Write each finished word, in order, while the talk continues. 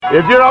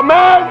If you're a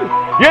man,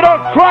 you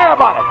don't cry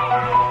about it.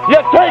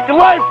 You take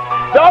life,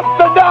 the ups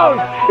and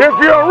downs. If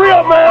you're a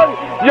real man,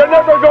 you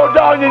never go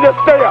down, you just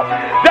stay up.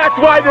 That's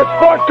why this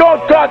sport coat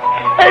costs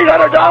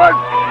 $800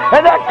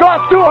 and that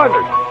costs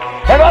 $200.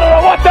 And I don't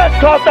know what that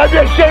costs, I'd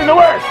be ashamed to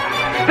wear it.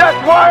 That's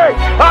why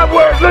I'm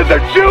wearing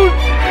lizard shoes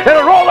and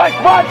a Rolex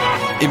watch.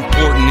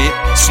 Importing it,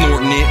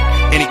 snorting it,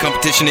 any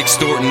competition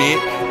extorting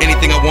it,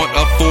 anything I want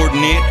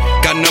affording it,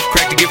 got enough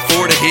crack to get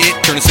four to hit,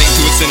 turn a saint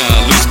to a sinner,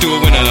 lose to a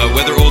winner,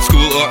 whether old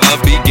school or a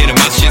beginner,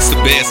 my shit's the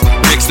best,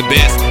 Rick's the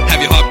best,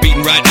 have your heart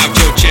beating right out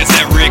your chest,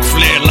 that Ric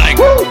Flair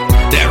like, woo!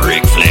 That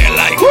Ric Flair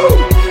like, woo!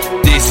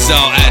 This is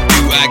all I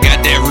do, I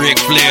got that Ric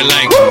Flair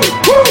like, woo!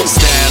 Woo!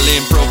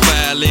 Styling,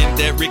 profiling,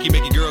 that Ricky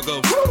make your girl go,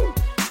 woo!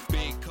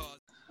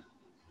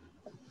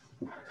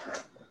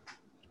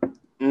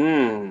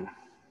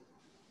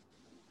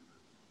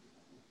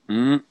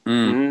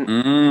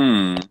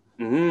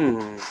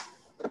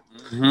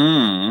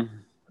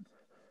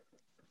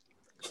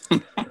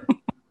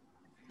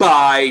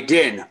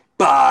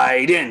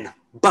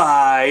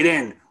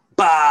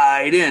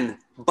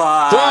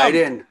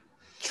 Biden.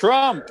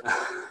 Trump.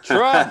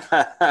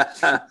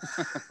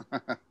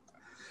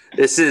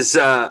 This is,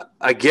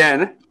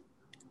 again,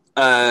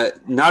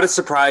 not a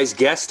surprise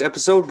guest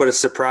episode, but a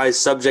surprise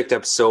subject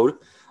episode.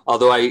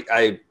 Although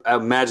I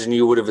imagine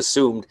you would have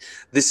assumed.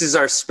 This is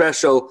our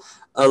special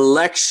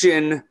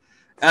election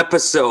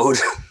episode.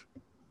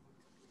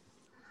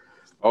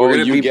 Oh,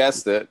 you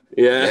guessed it.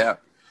 Yeah.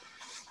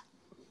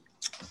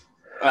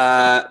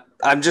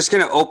 I'm just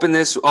going to open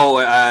this.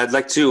 I'd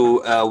like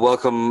to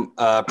welcome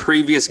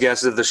previous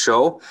guest of the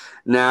show,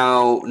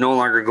 now no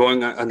longer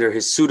going under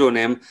his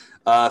pseudonym,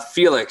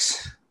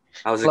 Felix.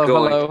 How's it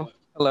going?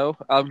 Hello.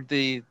 I'm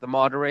the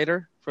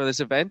moderator for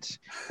this event.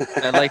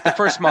 And like the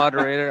first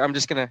moderator, I'm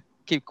just going to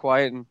keep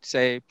quiet and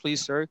say,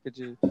 please, sir, could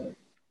you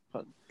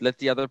let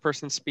the other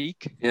person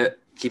speak? Yeah.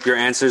 Keep your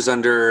answers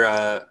under,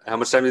 how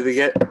much time did they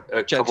get?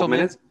 Couple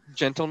minutes?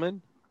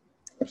 Gentlemen,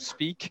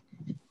 speak.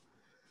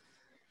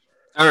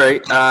 All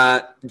right.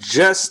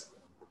 Just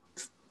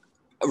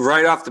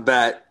right off the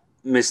bat,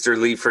 Mr.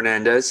 Lee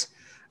Fernandez,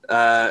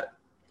 let's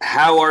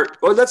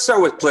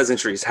start with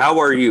pleasantries. How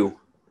are you?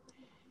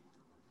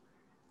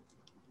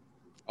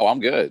 Oh, I'm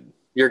good.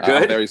 You're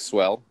good? I'm very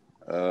swell.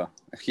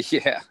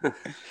 Yeah.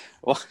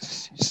 Well,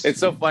 it's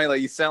so funny.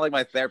 Like, you sound like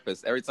my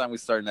therapist. Every time we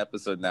start an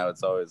episode now,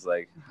 it's always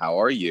like, how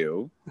are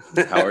you?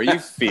 How are you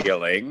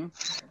feeling?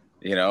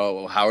 You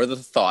know, how are the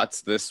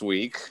thoughts this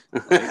week?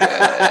 Well,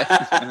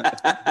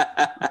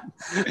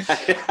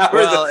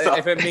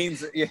 if it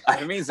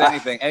means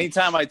anything,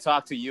 anytime I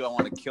talk to you, I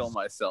want to kill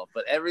myself.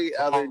 But every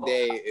other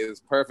day is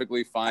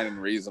perfectly fine and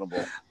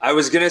reasonable. I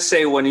was going to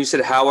say, when you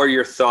said, how are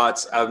your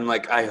thoughts? I'm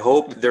like, I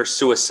hope they're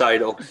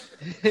suicidal.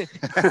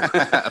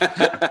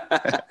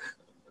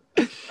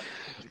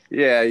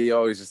 Yeah, you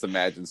always just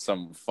imagine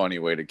some funny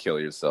way to kill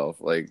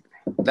yourself. Like,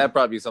 that'd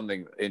probably be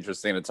something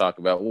interesting to talk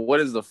about. What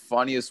is the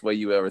funniest way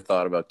you ever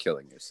thought about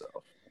killing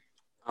yourself?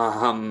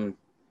 You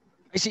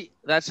see,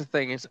 that's the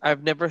thing, is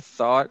I've never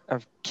thought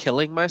of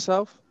killing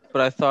myself,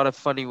 but I thought of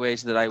funny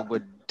ways that I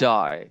would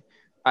die.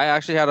 I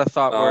actually had a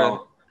thought where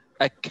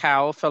a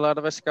cow fell out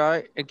of the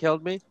sky and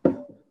killed me.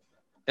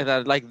 And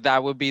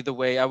that would be the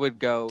way I would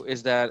go,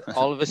 is that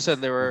all of a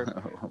sudden there were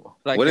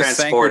like, what is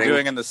Sanker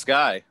doing in the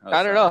sky?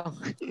 I don't know.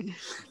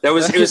 It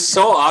was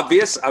so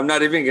obvious. I'm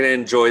not even going to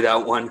enjoy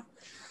that one.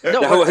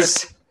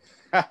 It's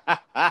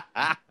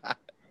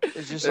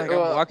just like I'm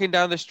walking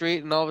down the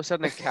street and all of a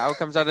sudden a cow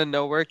comes out of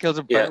nowhere, kills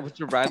a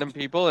bunch of random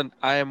people, and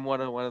I am one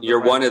of them.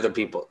 You're one of the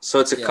people. So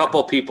it's a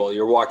couple people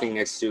you're walking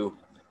next to.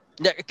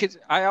 Yeah, because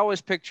I always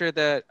picture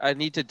that I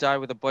need to die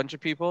with a bunch of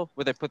people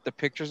where they put the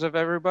pictures of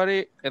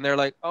everybody and they're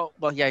like, oh,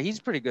 well, yeah, he's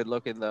pretty good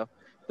looking though.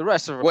 The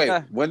rest of them. Wait,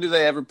 when do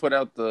they ever put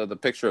out the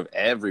picture of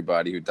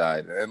everybody who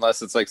died?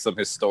 Unless it's like some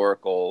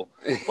historical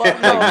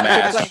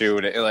mass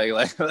shooting.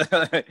 Like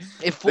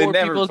if four they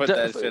never people put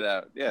that shit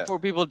out. Yeah. 4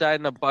 people died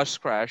in a bus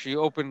crash. You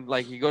go to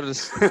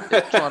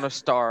the Toronto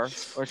Star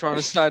or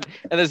Toronto Sun,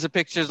 and there's the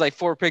pictures, like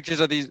 4 pictures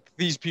of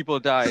these people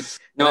died.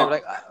 No,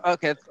 like,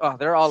 okay,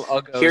 they're all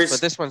uggos,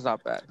 but this one's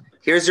not bad.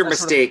 Here's your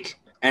mistake.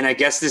 And I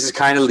guess this is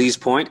kind of Lee's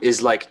point,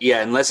 is like,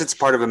 unless it's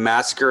part of a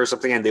massacre or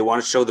something and they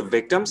want to show the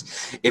victims,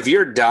 if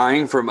you're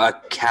dying from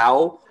a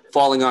cow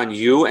falling on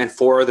you and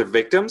 4 other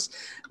victims,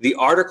 the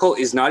article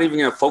is not even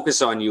going to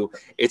focus on you.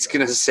 It's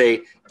going to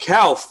say,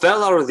 cow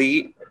fell out of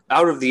the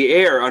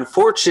air,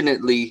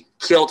 unfortunately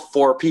killed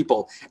 4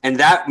 people. And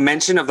that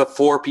mention of the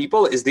 4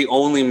 people is the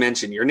only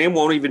mention. Your name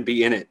won't even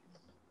be in it.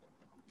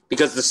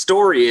 Because the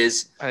story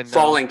is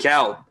falling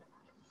cow.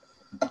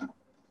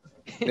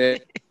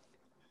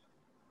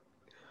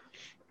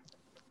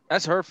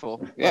 That's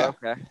hurtful. Yeah.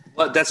 Okay.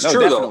 Well, that's true,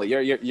 definitely. though.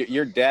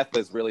 Your death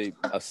is really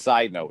a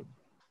side note.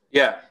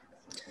 Yeah.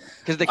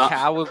 Because the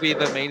cow would be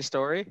the main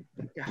story?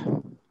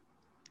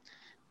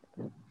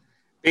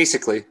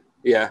 Basically,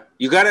 yeah.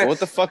 You got to...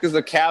 What the fuck is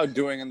the cow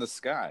doing in the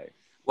sky?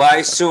 Well, I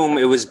assume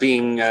it was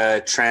being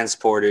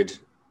transported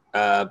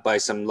by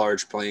some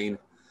large plane.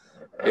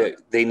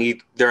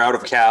 They're out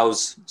of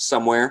cows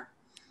somewhere.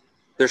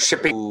 they're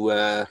shipping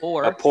to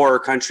Or- a poorer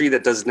country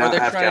that does Or not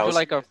they're have trying to do cows.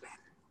 like a.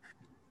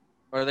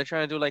 Or they're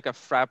trying to do like a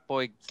frat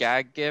boy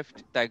gag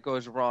gift that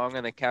goes wrong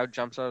and the cow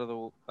jumps out of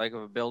of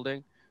a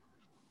building.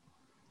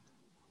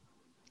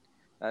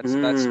 That's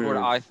what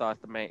I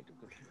thought the main.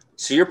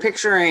 So you're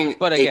picturing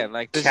But again,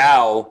 like this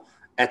cow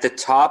at the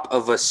top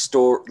of a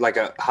store, like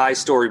a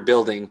high-story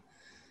building,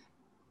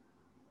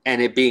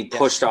 and it being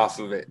pushed off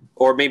of it,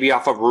 or maybe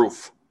off a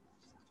roof.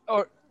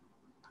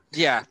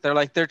 Yeah,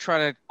 they're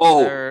trying to.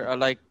 Oh. They're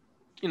like,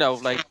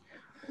 like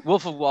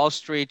Wolf of Wall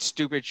Street,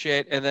 stupid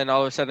shit, and then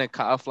all of a sudden a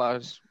cow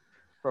flies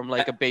from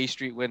like a Bay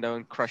Street window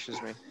and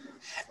crushes me.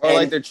 Or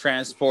like they're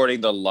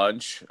transporting the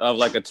lunch of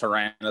like a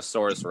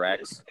Tyrannosaurus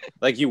Rex.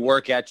 Like you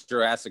work at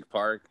Jurassic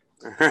Park,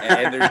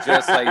 and they're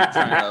just like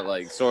trying to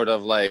like sort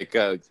of like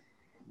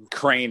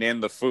crane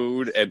in the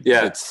food, and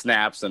it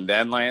snaps and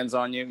then lands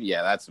on you.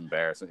 Yeah, that's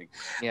embarrassing.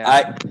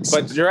 Yeah,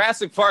 but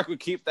Jurassic Park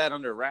would keep that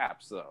under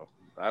wraps, though.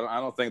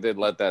 I don't think they'd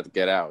let that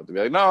get out. They'd be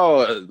like,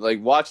 no,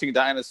 like watching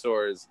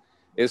dinosaurs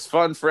is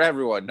fun for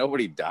everyone.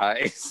 Nobody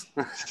dies.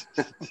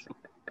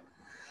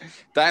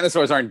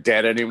 Dinosaurs aren't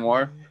dead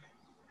anymore.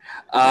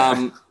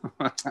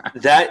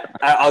 That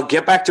I'll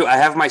get back to. I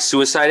have my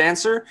suicide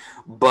answer,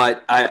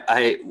 but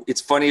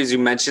it's funny as you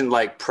mentioned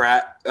like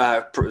frat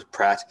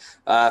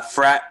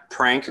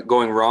prank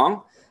going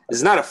wrong.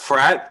 It's not a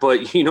frat,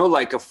 but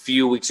like a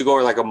few weeks ago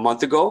or like a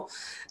month ago,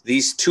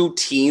 these two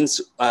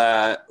teens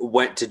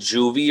went to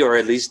juvie or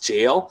at least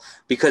jail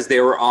because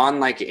they were on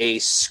like a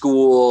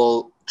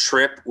school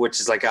trip, which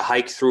is like a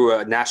hike through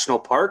a national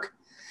park,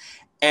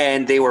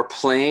 and they were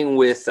playing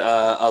with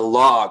a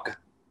log,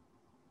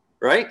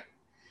 right?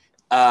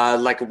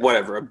 Like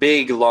whatever, a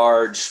big,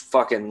 large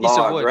fucking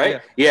log, wood,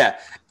 right? Yeah.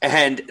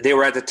 And they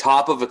were at the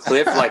top of a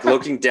cliff, like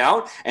looking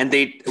down, and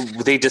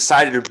they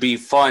decided it'd be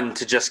fun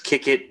to just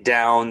kick it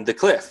down the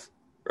cliff,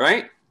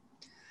 right?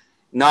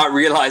 Not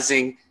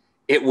realizing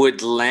it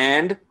would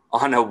land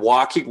on a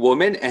walking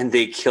woman, and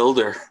they killed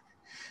her.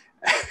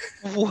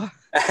 What?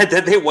 And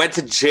then they went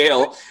to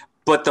jail.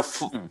 But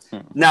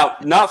now,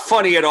 not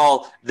funny at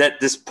all that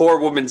this poor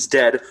woman's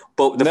dead.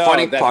 But the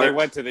funny that part, they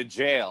went to the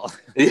jail.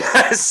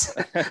 Yes,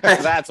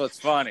 that's what's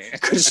funny.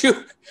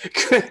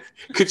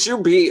 Could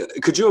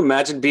you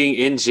imagine being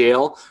in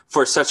jail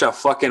for such a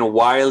fucking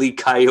Wile E.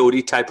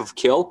 Coyote type of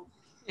kill?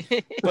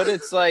 But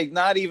it's like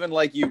not even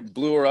like you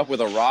blew her up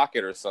with a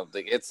rocket or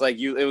something. It's like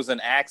it was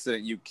an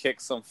accident. You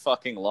kicked some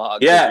fucking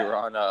log. Yeah, you were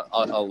on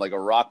a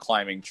rock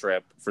climbing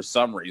trip for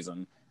some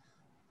reason.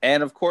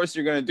 And of course,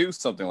 you're going to do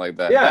something like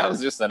that. Yeah. That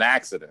was just an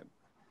accident.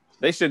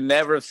 They should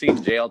never have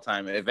seen jail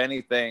time. If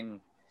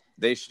anything,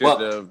 they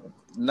should have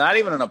not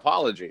even an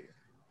apology.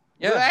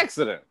 Yeah, an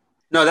accident.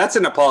 No, that's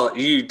an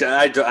apology.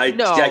 I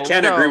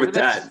can't agree with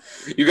that.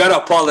 You got to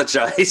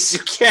apologize. You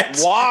can't.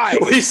 Why?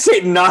 When you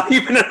say not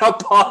even an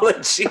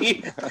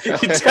apology,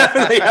 you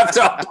definitely have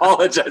to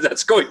apologize.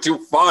 That's going too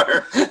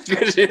far.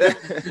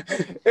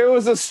 It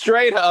was a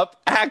straight up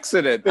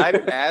accident. I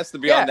didn't ask to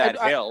be on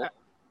that hill.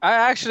 I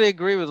actually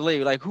agree with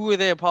Lee. Like, who are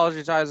they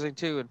apologizing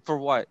to and for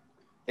what?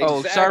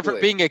 Exactly. Oh, sorry for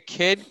being a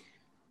kid?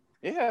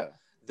 Yeah.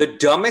 The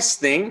dumbest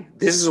thing,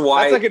 this is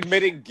why... That's like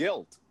admitting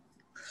guilt.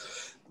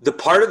 The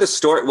part of the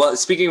story... Well,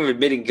 speaking of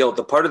admitting guilt,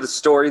 the part of the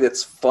story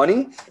that's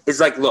funny is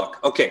like, look,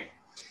 okay,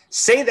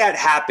 say that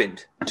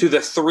happened to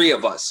the three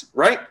of us,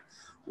 right?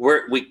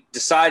 Where we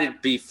decided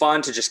it'd be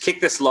fun to just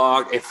kick this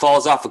log, it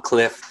falls off a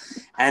cliff,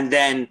 and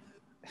then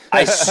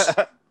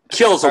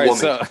kills a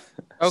woman.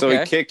 So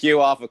we kick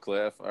you off a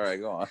cliff. All right,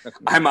 go on.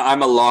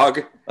 I'm a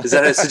log. Is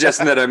that a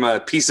suggestion that I'm a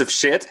piece of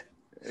shit?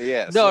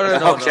 Yes. No.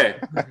 Okay.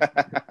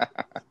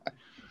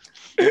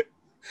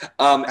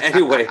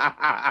 Anyway.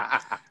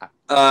 Yeah,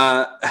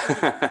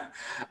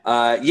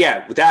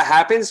 that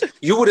happens.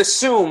 You would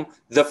assume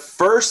the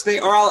first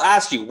thing, or I'll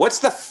ask you, what's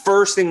the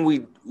first thing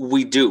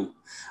we do?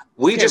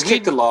 We just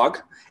kick the log,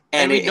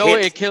 and we know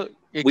it killed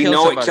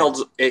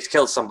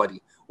somebody.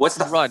 What's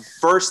the run?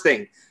 First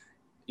thing?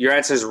 Your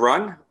answer is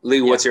run?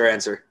 Lee, what's your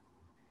answer?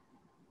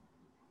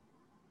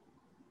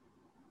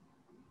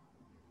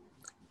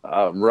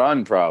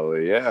 Run,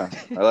 probably, yeah.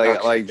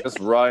 Like just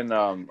run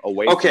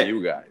away from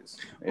you guys.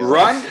 You know?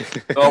 Run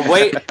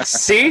away.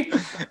 See,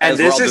 and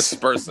this is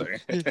dispersing.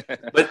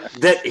 But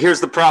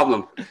here's the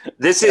problem.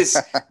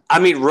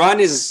 Run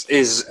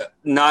is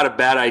not a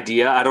bad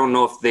idea. I don't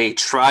know if they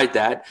tried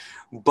that,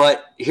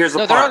 but here's the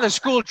part. They're on a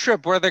school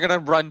trip where they're gonna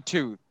run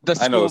to the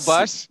school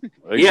bus.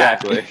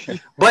 Exactly. Yeah.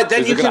 But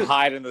then you can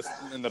hide in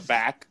the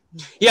back.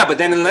 Yeah, but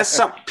then unless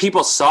some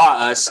people saw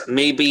us,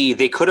 maybe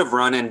they could have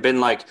run and been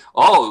like,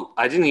 "Oh,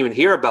 I didn't even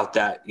hear about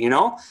that."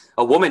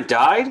 A woman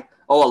died.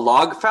 Oh, a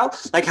log fell.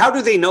 Like, how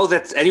do they know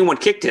that anyone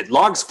kicked it?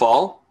 Logs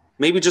fall.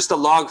 Maybe just a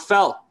log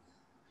fell.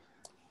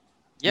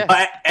 Yeah.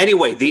 But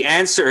anyway, the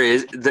answer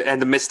is,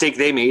 and the mistake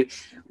they made,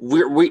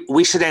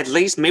 we should at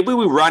least, maybe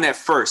we run at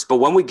first, but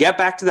when we get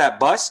back to that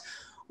bus,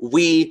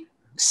 we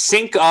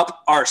sync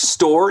up our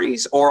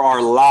stories or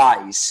our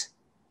lies,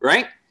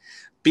 right?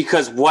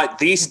 Because what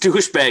these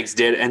douchebags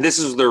did, and this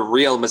is their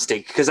real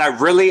mistake, because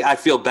I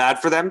feel bad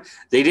for them.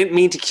 They didn't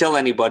mean to kill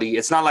anybody.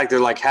 It's not like they're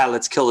like,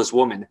 let's kill this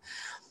woman.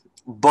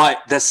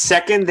 But the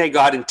second they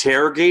got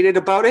interrogated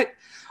about it,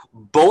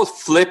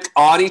 both flipped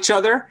on each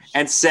other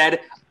and said,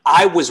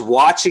 I was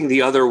watching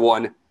the other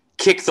one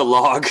kick the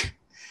log.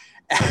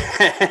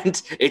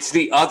 And it's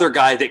the other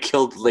guy that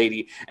killed the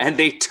lady. And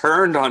they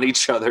turned on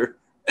each other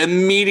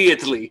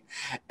immediately.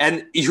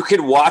 And you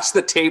can watch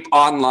the tape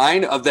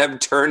online of them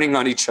turning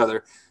on each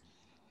other.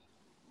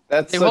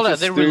 That's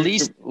They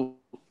released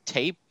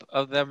tape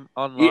of them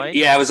online?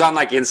 Yeah, it was on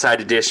like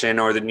Inside Edition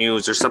or the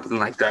news or something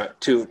like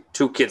that. Two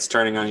kids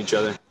turning on each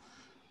other.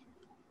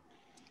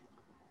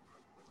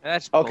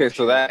 That's okay, bullshit.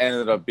 so that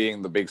ended up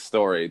being the big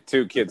story.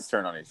 Two kids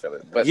turn on each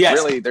other. But Yes.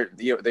 really,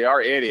 they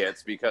are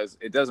idiots because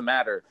it doesn't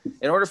matter.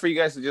 In order for you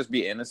guys to just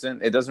be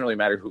innocent, it doesn't really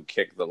matter who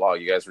kicked the law.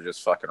 You guys were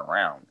just fucking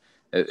around.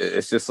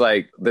 It's just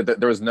like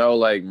there was no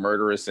like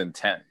murderous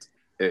intent.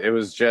 It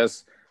was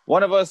just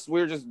one of us,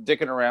 we were just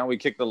dicking around. We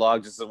kicked the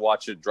log just to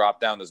watch it drop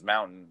down this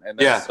mountain. And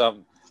then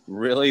some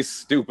really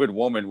stupid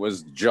woman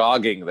was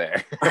jogging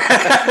there.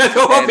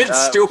 The woman's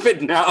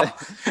stupid now.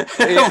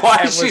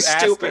 Why is she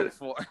stupid?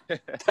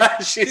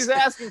 She's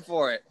asking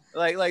for it.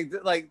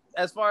 Like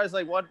as far as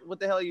like what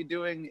the hell are you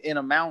doing in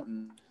a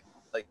mountain?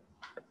 Like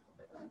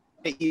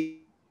Did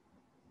he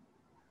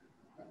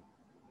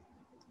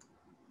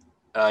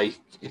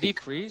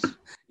freeze?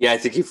 Yeah, I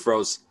think he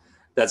froze.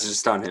 That's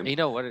just on him. You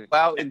know what?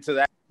 Out into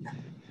that.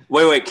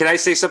 Wait. Can I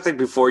say something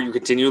before you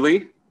continue,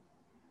 Lee?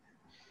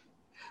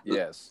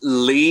 Yes.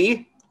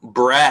 Lee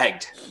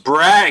bragged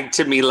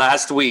to me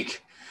last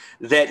week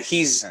that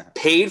he's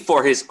paid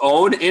for his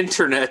own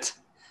internet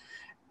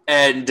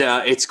and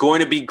it's going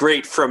to be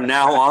great from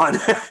now on.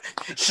 I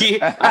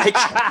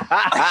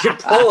can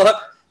pull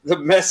up the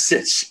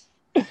message.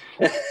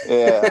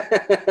 Yeah.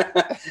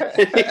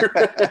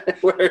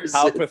 Where is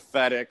How it?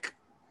 pathetic.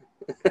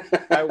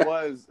 I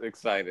was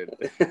excited.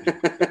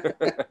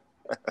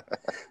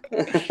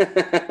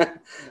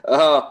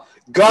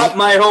 Got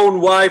my own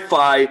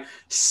Wi-Fi.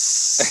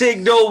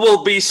 Signal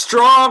will be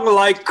strong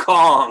like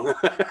Kong.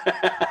 Got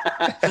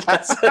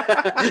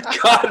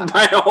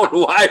my own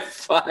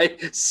Wi-Fi.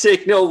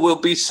 Signal will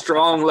be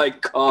strong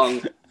like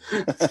Kong.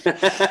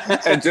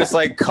 And just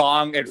like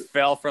Kong, it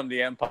fell from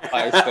the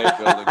Empire State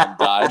Building and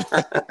died.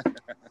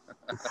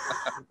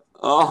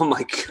 Oh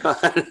my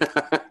god!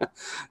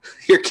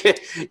 You get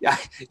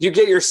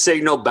your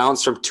signal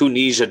bounced from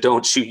Tunisia,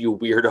 don't you, you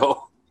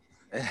weirdo?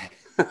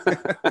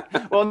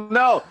 Well,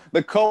 no,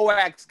 the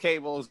coax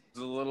cable is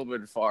a little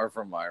bit far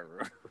from my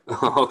room.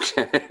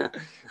 Okay.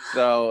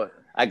 So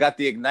I got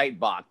the Ignite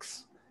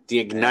box. The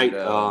Ignite.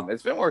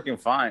 It's been working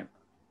fine.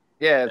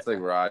 Yeah, it's like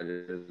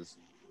Rogers.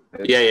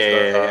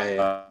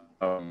 Yeah.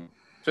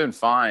 It's been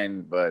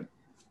fine, but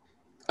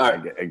All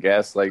right. I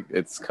guess like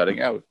it's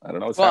cutting out. I don't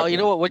know. What's Well, happening. you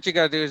know what? What you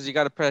gotta do is you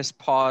gotta press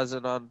pause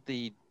and on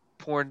the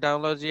porn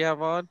downloads you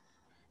have on,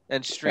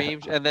 and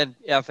streams, and then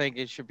I think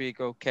it should be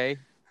okay.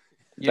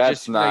 You're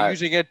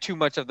using it too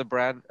much of the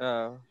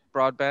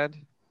broadband.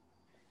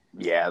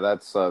 Yeah,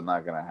 that's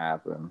not gonna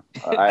happen.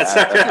 That's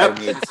not gonna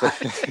happen.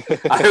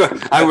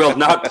 I will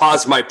not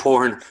pause my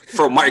porn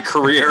for my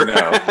career.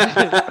 No.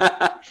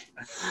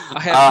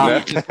 I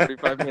have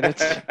 45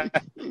 minutes.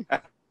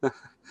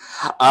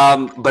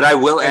 But I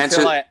will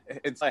answer.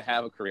 Until I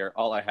have a career,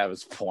 all I have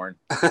is porn.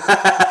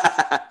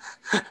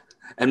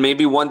 And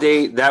maybe one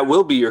day that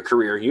will be your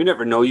career. You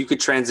never know. You could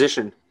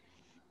transition.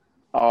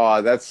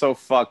 Oh, that's so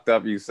fucked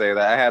up you say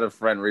that. I had a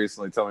friend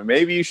recently tell me,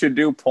 maybe you should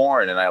do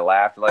porn. And I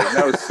laughed like,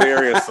 no,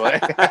 seriously.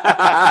 Like,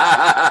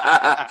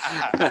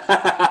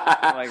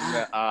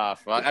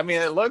 fuck. I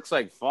mean, it looks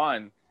like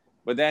fun,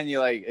 but then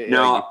you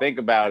you think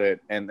about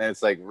it and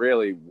it's like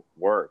really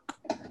work.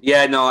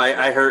 Yeah, no,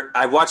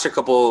 I watched a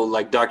couple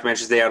like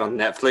documentaries they had on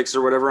Netflix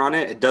or whatever on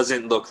it. It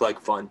doesn't look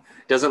like fun.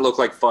 It doesn't look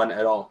like fun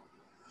at all.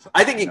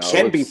 I think it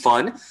can be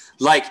fun.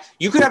 Like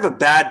you could have a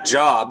bad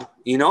job,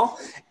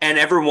 and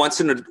every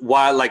once in a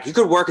while, like you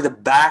could work at the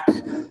back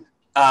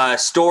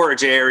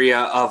storage area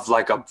of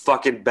like a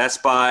fucking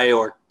Best Buy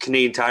or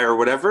Canadian Tire or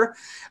whatever.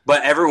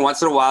 But every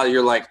once in a while,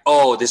 you're like,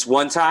 oh, this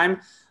one time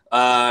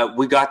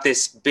we got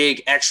this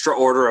big extra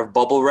order of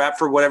bubble wrap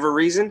for whatever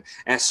reason.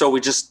 And so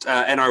we just,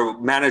 and our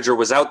manager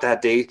was out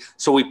that day.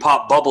 So we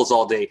popped bubbles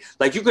all day.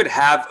 Like you could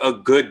have a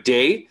good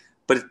day,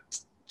 but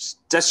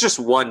that's just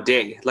one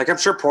day. Like I'm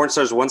sure porn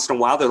stars once in a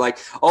while, they're like,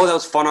 oh, that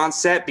was fun on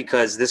set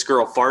because this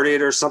girl farted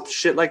or some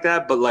shit like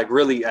that. But like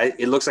really,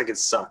 it looks like it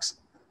sucks.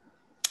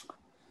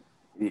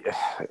 Yeah,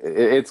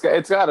 it's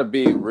got to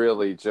be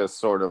really just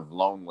sort of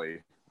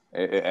lonely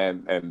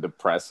and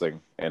depressing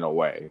in a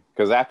way,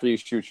 because after you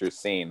shoot your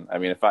scene, I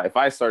mean, if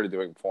I started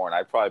doing porn,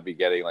 I'd probably be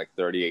getting like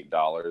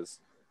 $38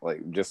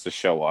 like just to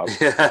show up.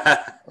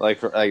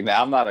 like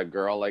now I'm not a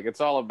girl. Like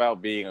it's all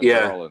about being a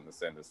girl in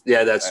this industry.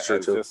 Yeah, that's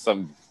true too.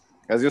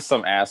 It's just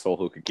some asshole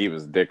who could keep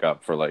his dick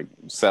up for like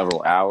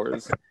several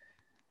hours.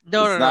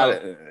 No.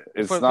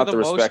 It's not the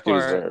respect you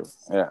deserve.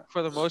 Yeah.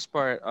 For the most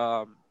part,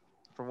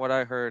 from what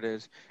I heard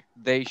is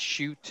they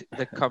shoot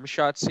the cum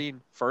shot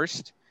scene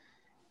first,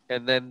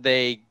 and then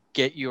they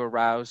get you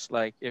aroused,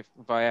 like if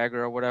Viagra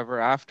or whatever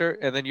after,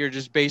 and then you're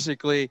just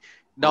basically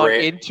not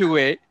into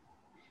it,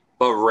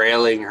 but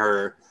railing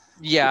her.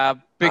 Yeah,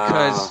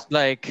 because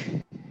like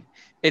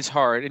it's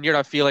hard, and you're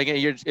not feeling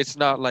it. It's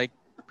not like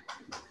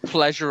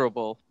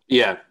pleasurable.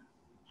 Yeah.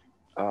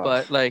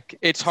 But like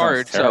it's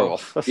hard, terrible.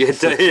 So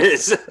it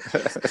is.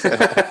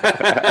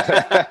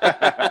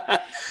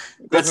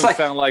 Doesn't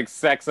sound like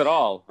sex at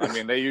all. I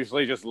mean, they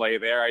usually just lay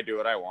there. I do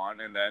what I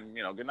want, and then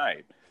good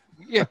night.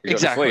 Yeah,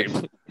 exactly.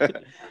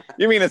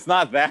 You mean it's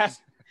not that?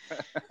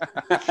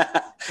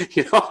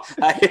 You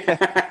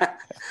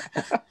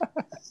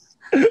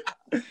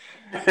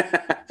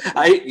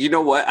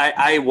know what?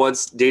 I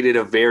once dated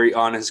a very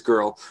honest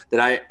girl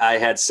that I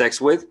had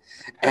sex with,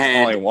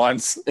 and only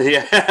once.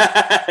 Yeah,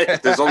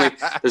 there's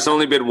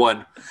only been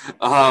one.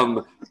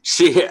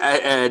 She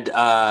had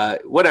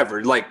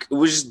whatever, like it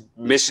was just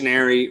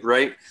missionary,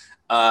 right?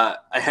 I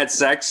had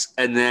sex,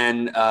 and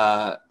then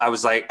I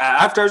was like,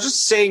 after I was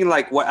just saying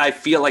like what I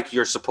feel like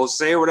you're supposed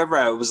to say or whatever,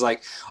 I was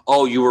like,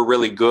 oh, you were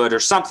really good or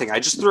something. I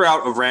just threw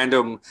out a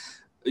random,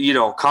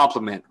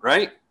 compliment,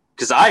 right?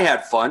 Because I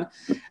had fun.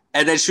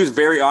 And then she was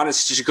very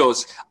honest. She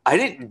goes, I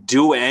didn't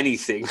do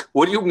anything.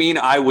 What do you mean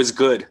I was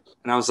good?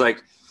 And I was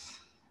like,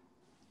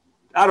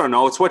 I don't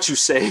know. It's what you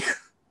say.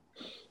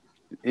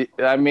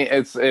 I mean,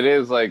 it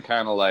is like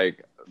kind of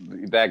like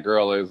that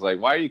girl is like,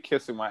 why are you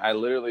kissing I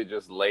literally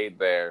just laid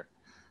there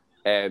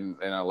and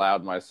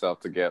allowed myself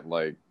to get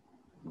like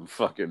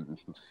fucking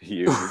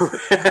used.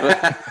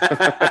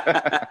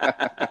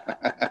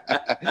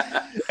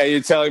 And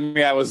you're telling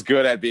me I was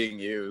good at being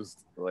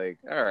used. Like,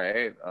 all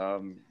right.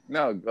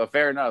 No,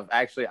 fair enough.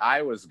 Actually,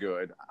 I was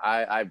good.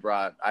 I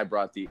brought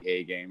the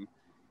A game.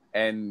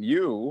 And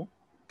you,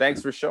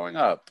 thanks for showing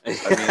up. I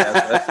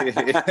mean,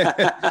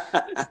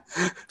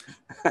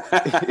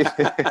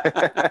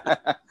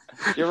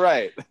 you're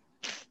right.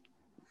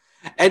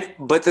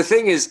 But the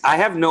thing is, I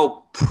have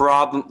no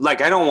problem.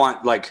 Like, I don't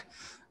want like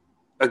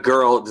a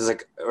girl that's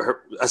like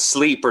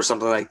asleep or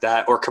something like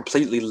that, or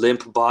completely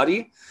limp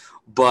body.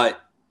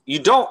 But you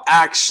don't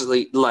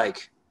actually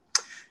like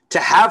to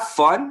have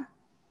fun.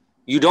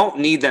 You don't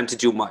need them to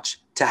do much.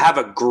 To have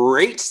a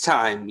great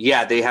time,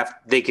 yeah,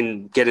 they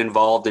can get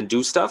involved and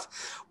do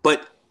stuff.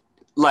 But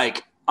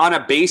like on a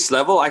base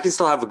level, I can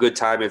still have a good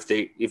time if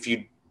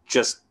you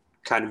just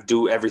kind of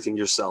do everything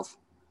yourself.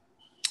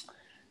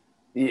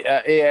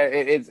 Yeah,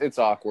 it's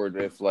awkward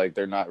if like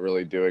they're not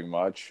really doing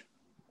much.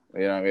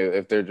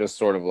 If they're just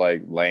sort of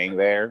like laying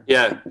there.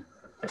 Yeah,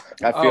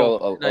 I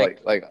feel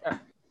like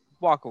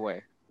walk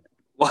away.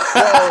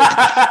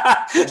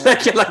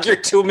 like you're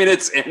 2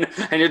 minutes in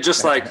and you're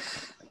just like,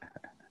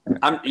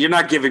 you're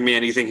not giving me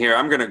anything here.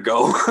 I'm gonna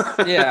go.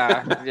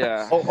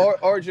 Yeah.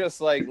 Or just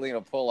like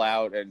pull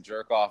out and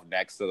jerk off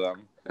next to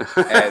them,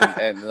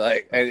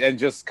 and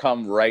just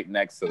come right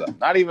next to them.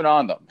 Not even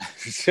on them.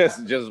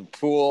 just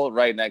pool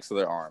right next to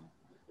their arm,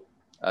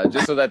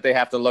 just so that they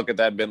have to look at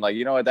that and been like,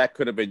 you know what, that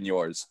could have been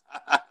yours.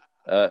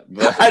 But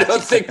I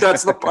don't think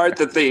that's the part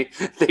that they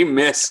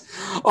miss.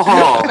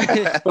 Oh,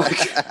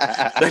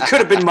 that could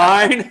have been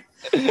mine.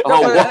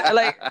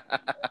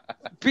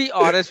 Be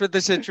honest with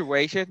the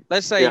situation.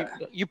 Let's say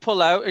you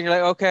pull out and you're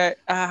like, okay,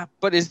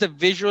 but is the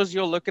visuals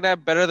you're looking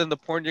at better than the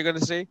porn you're going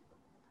to see?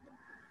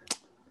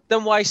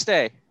 Then why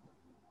stay?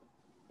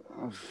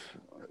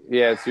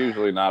 Yeah, it's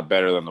usually not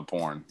better than the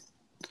porn.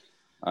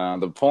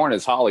 The porn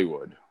is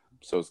Hollywood.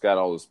 So it's got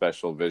all the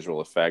special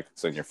visual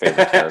effects and your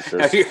favorite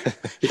characters.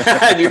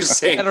 And you're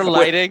saying better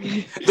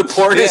lighting. The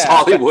porn is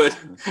Hollywood,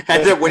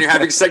 and then when you're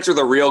having sex with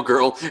a real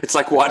girl, it's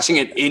like watching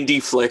an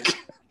indie flick.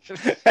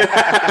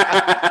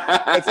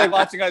 It's like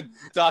watching a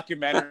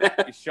documentary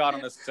shot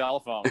on a cell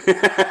phone.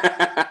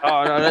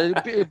 Oh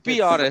no! Be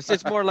honest.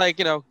 It's more like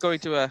going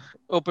to a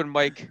open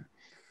mic.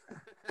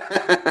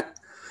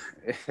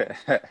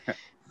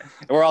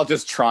 We're all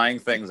just trying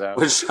things out.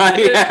 I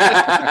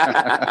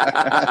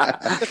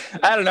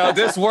don't know.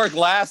 This worked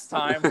last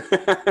time.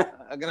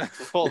 I'm going to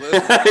pull this.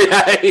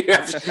 You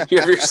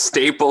have your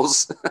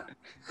staples.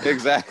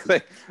 Exactly.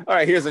 All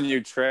right, here's a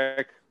new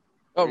trick.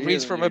 Oh,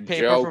 reads from a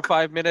paper for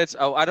 5 minutes.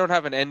 Oh, I don't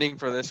have an ending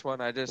for this one.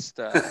 I just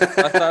I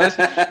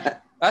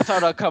thought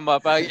it'll come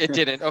up. It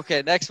didn't.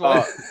 Okay, next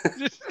one.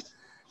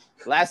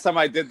 Last time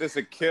I did this,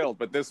 it killed,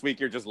 but this week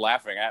you're just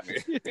laughing at me.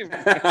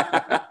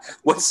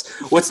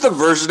 What's the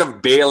version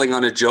of bailing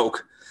on a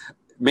joke?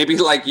 Maybe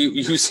like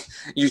you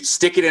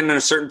stick it in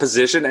a certain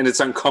position and it's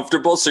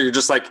uncomfortable, so you're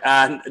just like,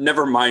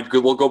 never mind,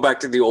 we'll go back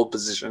to the old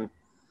position.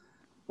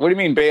 What do you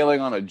mean bailing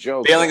on a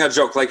joke? Bailing on a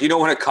joke, like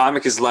when a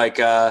comic is like,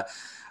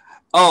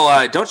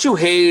 don't you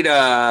hate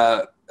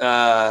fuck,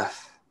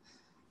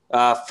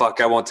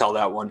 I won't tell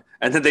that one,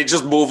 and then they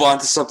just move on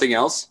to something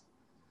else.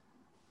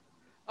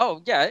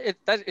 Oh yeah,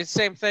 it's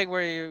same thing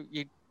where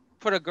you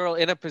put a girl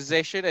in a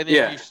position and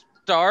then you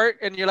start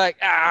and you're like,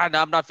 no,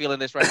 I'm not feeling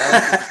this right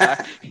now.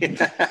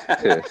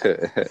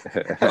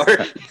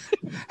 Or,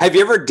 have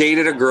you ever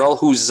dated a girl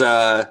whose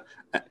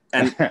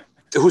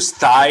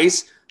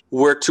thighs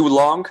were too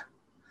long?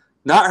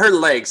 Not her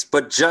legs,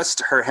 but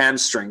just her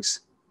hamstrings.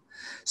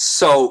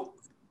 So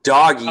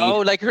Doggy. Oh,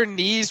 like her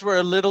knees were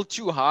a little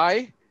too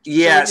high.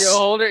 Yes. So when you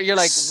hold her, you're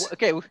like,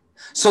 okay.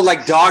 So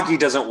like Doggy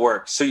doesn't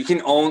work. So you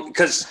can own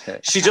because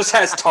she just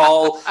has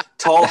tall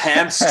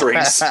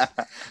hamstrings.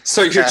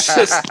 So you're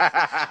just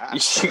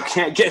you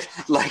can't get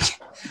like.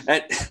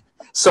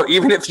 So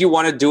even if you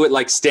want to do it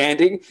like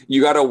standing,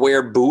 you got to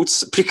wear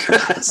boots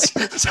because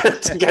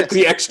to get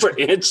the extra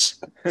inch.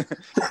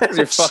 Because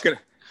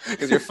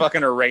you're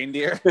fucking a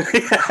reindeer.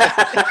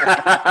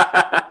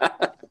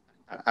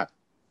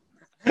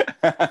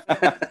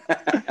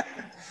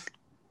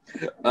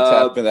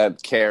 Tapping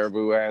that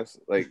caribou ass,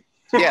 like,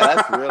 yeah,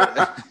 that's really.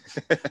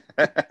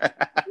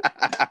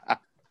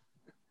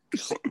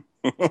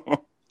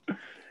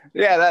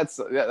 Yeah,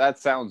 that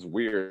sounds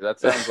weird. That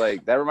sounds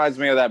like that reminds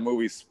me of that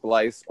movie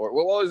Splice, or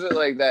what was it,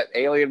 like that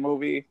alien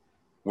movie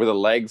where the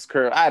legs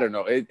curve? I don't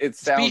know. It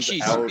sounds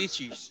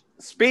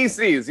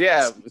Species.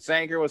 Yeah,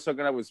 Sanker was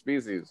hooking up with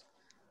Species.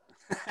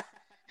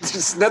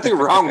 There's nothing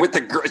wrong with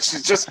the girl.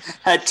 She just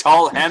had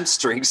tall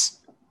hamstrings.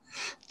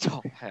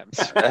 Tall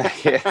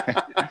hamstrings.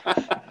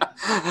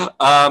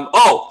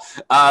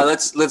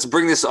 Let's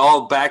bring this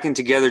all back in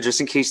together,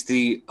 just in case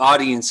the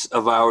audience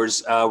of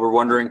ours were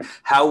wondering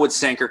how would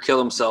Sanker kill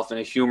himself in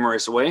a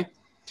humorous way.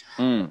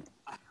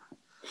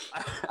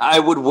 I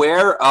would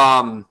wear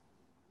a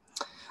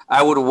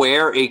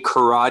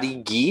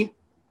karate gi,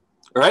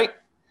 right?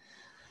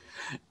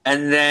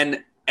 And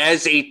then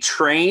as a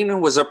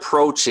train was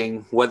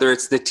approaching, whether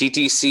it's the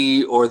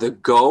TTC or the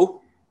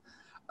Go,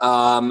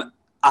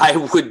 I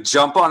would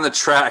jump on the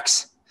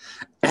tracks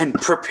and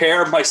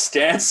prepare my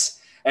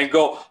stance and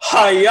go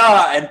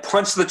hi-ya and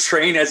punch the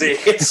train as it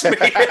hits me.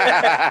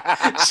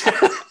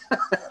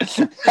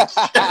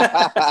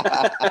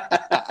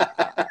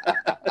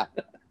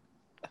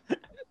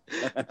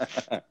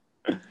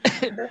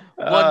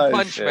 One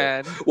punch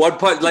man. One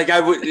punch, like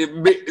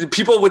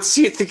people would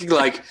see it thinking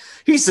like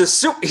he's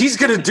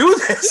gonna do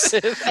this.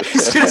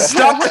 He's gonna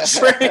stop the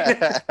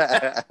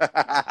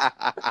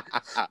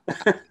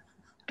train.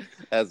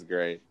 That's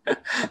great.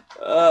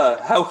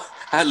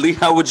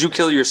 How would you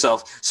kill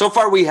yourself? So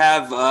far we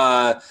have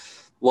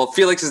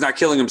Felix is not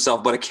killing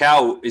himself, but a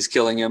cow is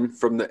killing him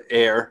from the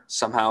air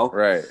somehow.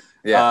 Right.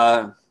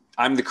 Yeah.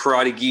 I'm the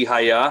karate gi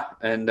hi-ya,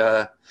 and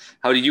how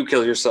do you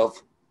kill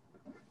yourself?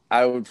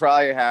 I would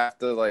probably have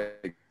to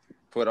like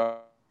put on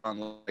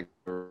like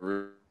a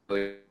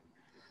really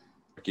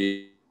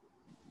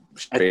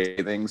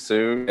bathing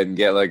suit and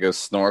get like a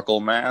snorkel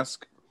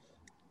mask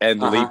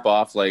and leap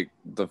off like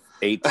the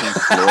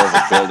 18th floor of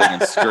a building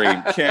and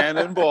scream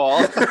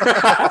 "Cannonball!"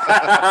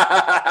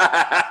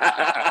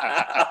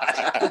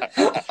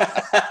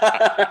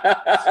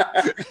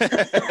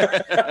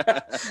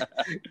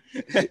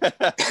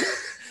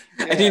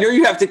 And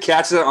you have to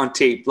catch that on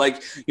tape.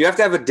 Like, you have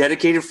to have a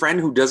dedicated friend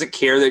who doesn't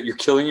care that you're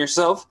killing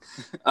yourself.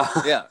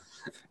 Yeah.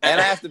 And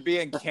I have to be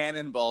in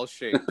cannonball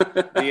shape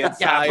the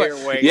entire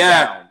way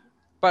down.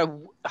 But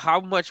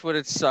how much would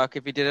it suck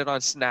if you did it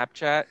on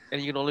Snapchat and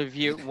you can only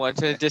view it once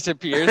and it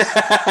disappears?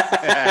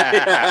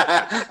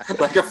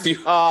 Like a few.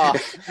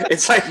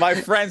 It's like my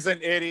friend's an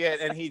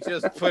idiot and he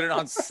just put it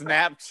on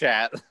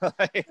Snapchat.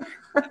 Like,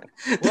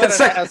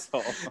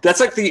 asshole. That's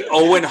like the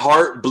Owen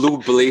Hart Blue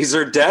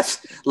Blazer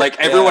death. Like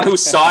everyone who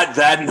saw it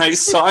that night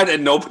saw it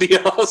and nobody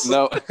else.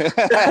 No. It's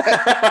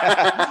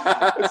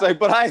like,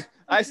 but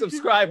I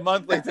subscribe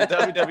monthly to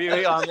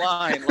WWE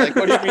Online. Like,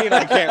 what do you mean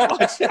I can't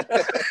watch it?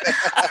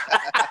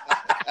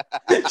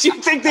 Do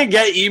you think they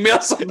get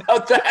emails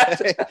about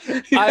that?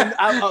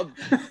 I'm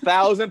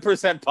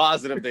 1,000%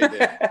 positive they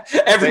did.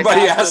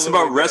 Everybody asks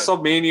about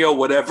WrestleMania,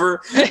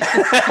 whatever.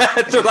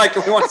 They're like,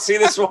 we want to see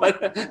this one.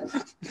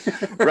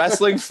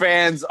 Wrestling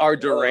fans are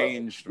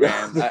deranged,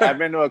 man. I've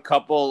been to a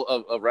couple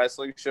of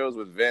wrestling shows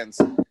with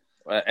Vince,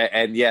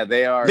 and yeah,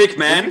 they are. Big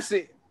man.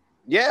 Fucking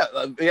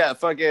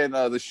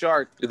the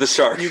Shark. The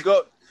Shark.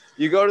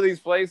 You go to these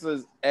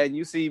places and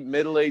you see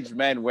middle-aged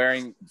men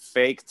wearing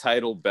fake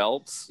title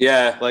belts.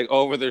 Yeah. Like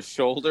over their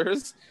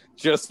shoulders,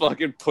 just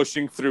fucking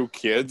pushing through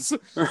kids.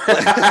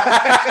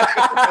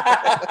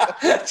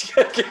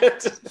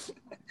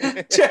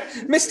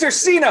 Mr.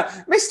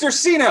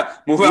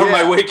 Cena, move out of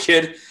my way,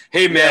 kid.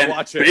 Hey man,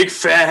 watch it. Big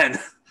fan.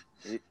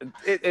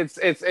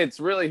 It's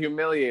really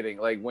humiliating.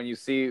 Like when you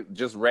see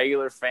just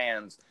regular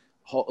fans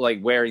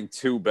like wearing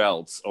two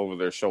belts over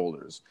their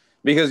shoulders.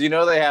 Because they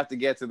have to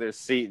get to their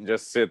seat and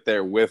just sit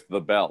there with the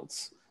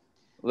belts.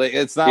 Like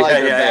it's not like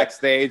they're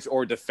backstage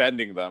or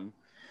defending them.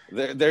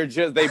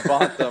 They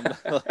bought them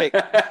like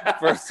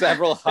for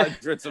several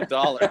hundreds of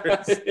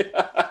dollars.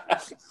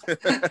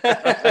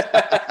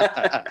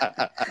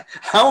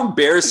 How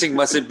embarrassing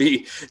must it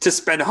be to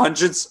spend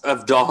hundreds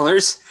of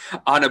dollars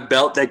on a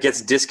belt that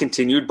gets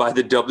discontinued by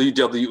the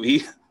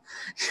WWE?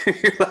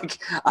 You're like,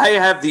 I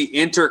have the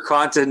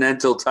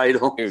Intercontinental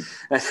title.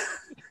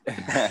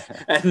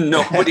 And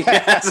nobody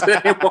has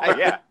it anymore.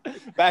 Yeah.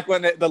 Back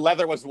when the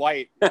leather was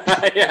white.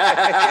 I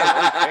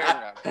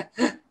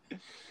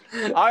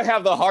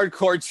have the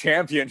Hardcore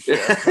Championship.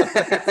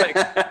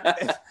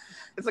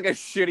 It's like a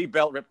shitty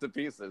belt ripped to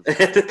pieces.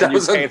 that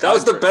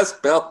was the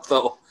best belt,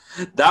 though.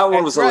 That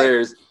one was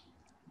hilarious.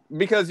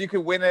 Because you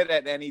could win it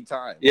at any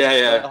time.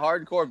 Yeah. The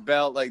hardcore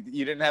belt, like,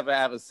 you didn't have to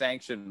have a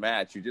sanctioned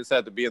match. You just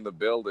had to be in the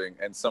building,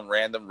 and some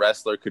random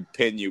wrestler could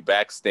pin you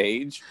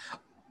backstage,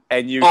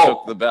 and you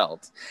took the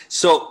belt.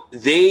 So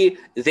they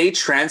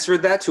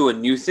transferred that to a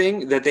new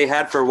thing that they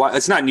had for a while.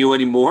 It's not new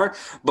anymore,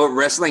 but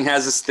wrestling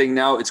has this thing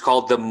now. It's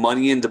called the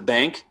Money in the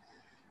Bank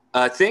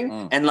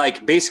thing. And,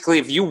 like, basically,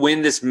 if you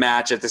win this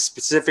match at the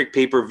specific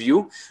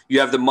pay-per-view,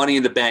 you have the Money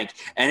in the Bank,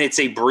 and it's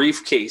a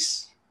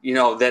briefcase, you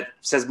know, that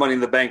says Money in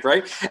the Bank,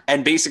 right?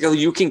 And basically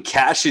you can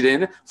cash it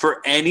in for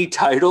any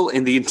title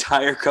in the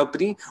entire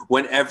company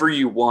whenever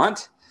you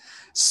want.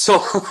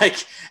 So,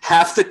 like,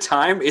 half the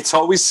time it's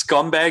always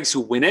scumbags who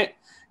win it,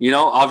 you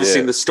know, obviously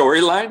in the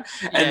storyline.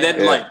 And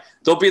then like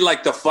they'll be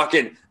like the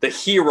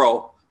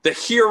hero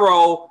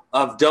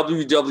of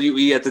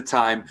WWE at the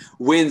time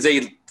wins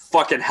a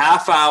fucking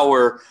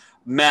half-hour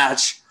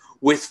match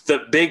with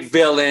the big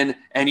villain,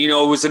 and, you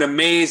know, it was an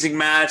amazing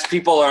match.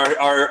 People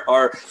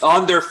are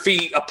on their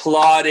feet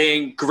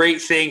applauding. Great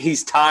thing.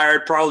 He's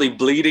tired, probably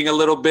bleeding a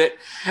little bit.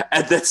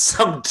 And then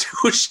some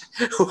douche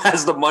who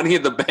has the Money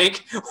in the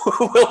Bank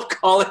will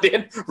call it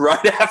in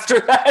right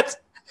after that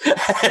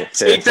and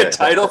take the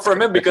title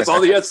from him, because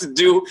all he has to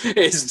do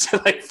is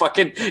to, like,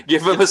 fucking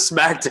give him a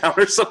SmackDown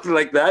or something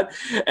like that.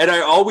 And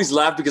I always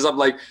laugh because I'm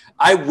like,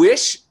 I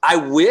wish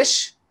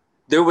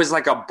there was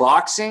like a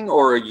boxing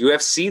or a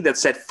UFC that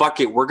said, fuck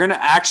it, we're going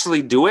to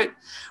actually do it.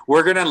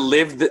 We're going to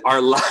live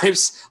our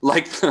lives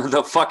like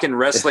the fucking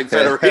wrestling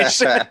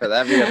federation.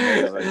 That'd be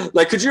amazing.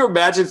 Like, could you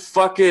imagine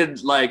fucking,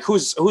 like,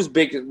 who's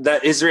big?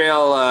 That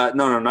Israel,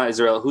 no, not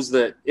Israel. Is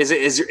it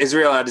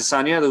Israel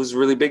Adesanya who's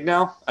really big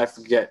now? I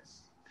forget.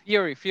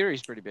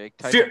 Fury's pretty big.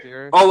 Tyson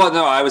Fury. Oh, well,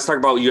 no, I was talking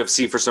about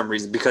UFC for some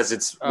reason because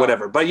it's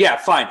whatever. But yeah,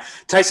 fine.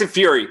 Tyson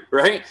Fury,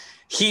 right?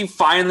 He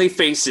finally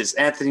faces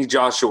Anthony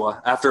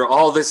Joshua after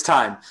all this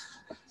time.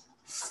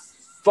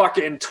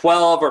 Fucking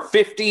 12 or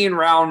 15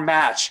 round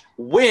match.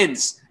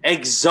 Wins.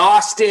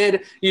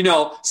 Exhausted, you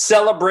know,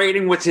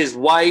 celebrating with his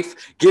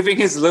wife, giving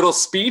his little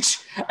speech,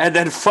 and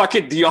then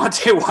fucking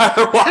Deontay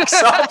Wilder walks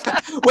up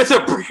with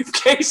a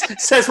briefcase,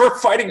 says we're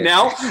fighting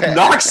now,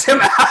 knocks him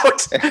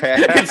out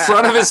in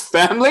front of his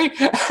family,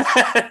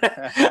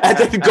 and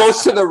then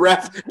goes to the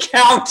ref,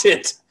 count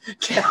it.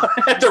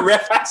 The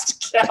ref has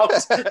to count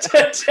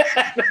to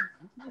 10.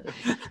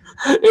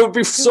 It would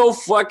be so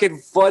fucking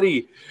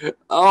funny.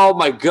 Oh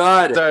my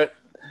god.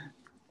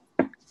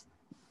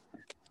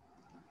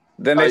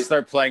 Then they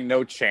start playing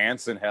No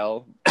Chance in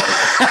Hell.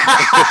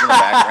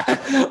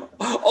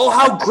 Oh,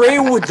 how great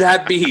would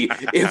that be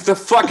if the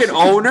fucking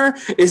owner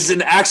is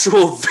an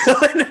actual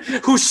villain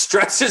who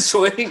stresses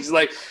wings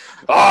like,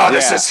 oh,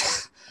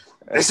 this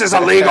is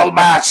a legal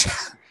match.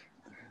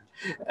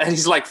 And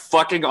he's like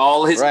fucking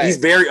all his, he's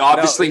very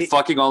obviously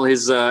fucking all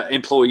his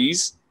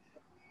employees.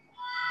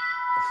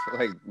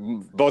 Like,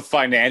 both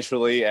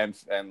financially and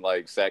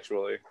like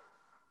sexually.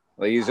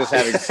 Like, he's just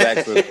having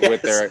sex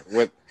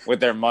with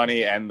their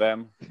money and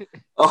them.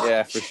 Oh.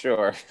 Yeah, for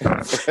sure.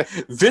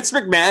 Vince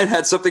McMahon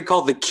had something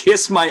called the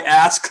Kiss My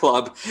Ass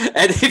Club,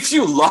 and if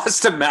you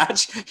lost a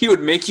match, he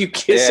would make you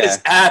kiss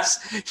his ass.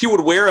 He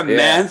would wear a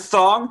man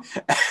thong.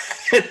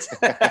 Could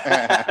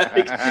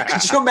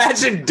you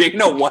imagine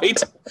Dana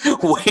White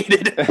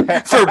waited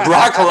for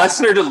Brock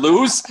Lesnar to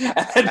lose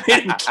and then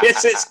made him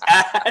kiss his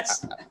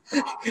ass?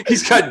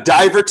 He's got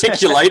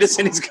diverticulitis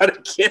and he's got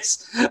to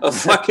kiss a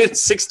fucking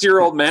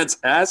 60-year-old man's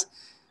ass.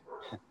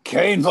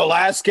 Cain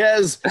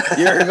Velasquez,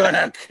 you're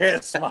gonna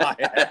kiss my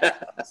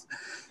ass.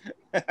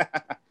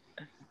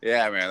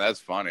 Yeah, man,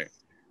 that's funny.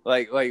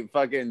 Like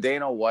fucking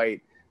Dana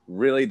White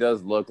really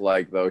does look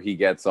like, though, he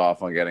gets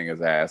off on getting his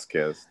ass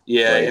kissed.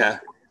 Yeah.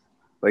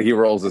 Like, he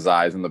rolls his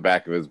eyes in the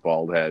back of his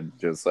bald head,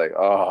 just like,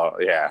 oh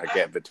yeah,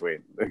 get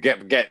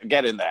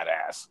in that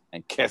ass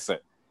and kiss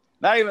it.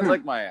 Not even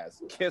lick my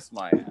ass, kiss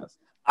my ass.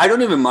 I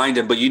don't even mind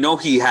him, but you know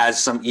he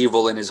has some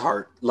evil in his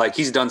heart. Like,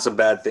 he's done some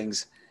bad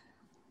things.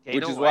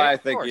 Which is why I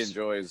think he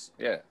enjoys,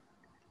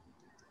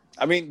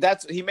 I mean,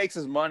 he makes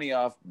his money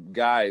off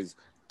guys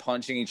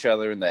punching each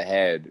other in the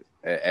head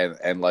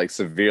and like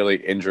severely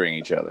injuring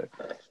each other.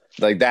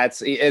 Like,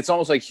 it's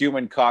almost like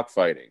human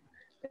cockfighting.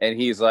 And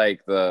he's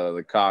like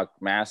the cock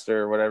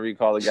master, whatever you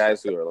call the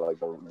guys who are like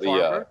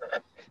the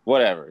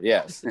whatever.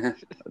 Yes,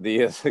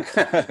 the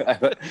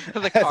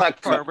cock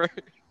farmer.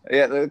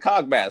 Yeah, the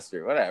cock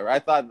master, whatever. I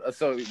thought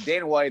so.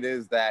 Dana White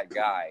is that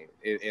guy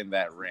in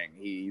that ring.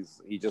 He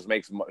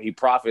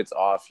profits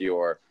off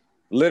your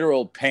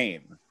literal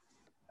pain.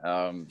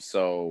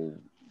 So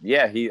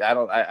yeah,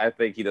 I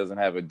think he doesn't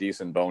have a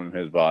decent bone in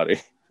his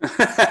body.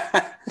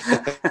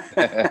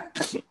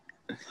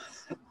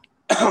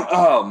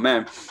 Oh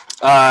man.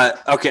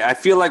 Okay, I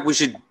feel like we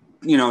should,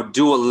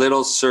 do a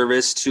little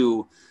service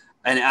to,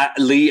 and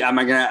Lee,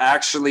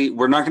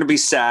 we're not going to be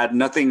sad.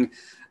 Nothing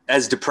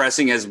as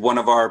depressing as one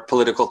of our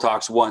political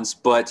talks once,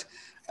 but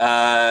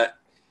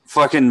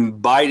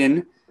fucking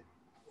Biden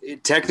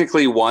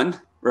technically won,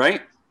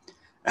 right?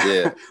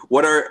 Yeah.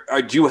 What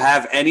are do you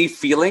have any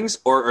feelings,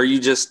 or are you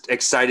just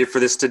excited for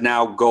this to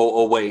now go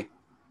away?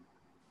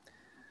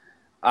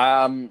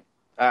 I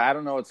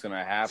don't know what's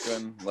gonna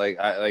happen. Like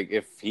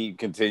if he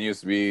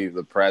continues to be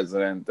the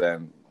president,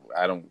 then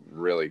I don't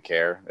really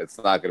care. It's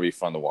not gonna be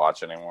fun to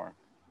watch anymore.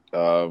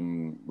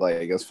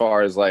 Like as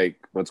far as like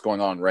what's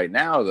going on right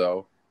now,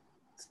 though,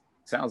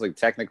 sounds like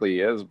technically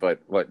he is. But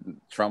what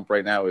Trump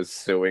right now is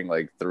suing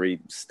like 3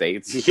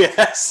 states,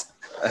 Yes.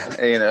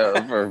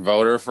 for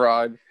voter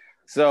fraud.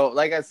 So,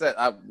 like I said,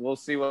 we'll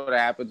see what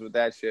happens with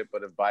that shit.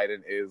 But if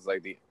Biden is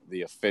like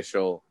the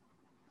official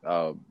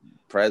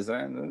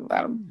president,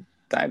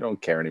 I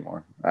don't care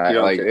anymore.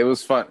 It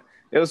was fun.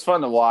 It was fun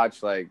to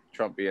watch like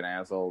Trump be an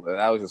asshole.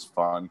 That was just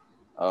fun.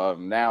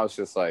 Now it's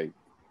just like,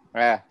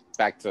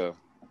 back to.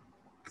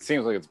 It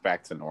seems like it's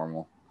back to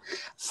normal.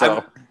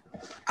 So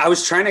I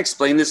was trying to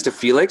explain this to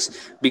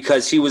Felix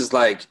because he was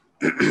like,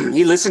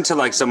 he listened to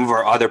like some of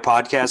our other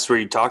podcasts where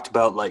he talked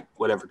about like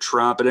whatever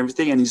Trump and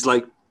everything, and he's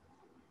like,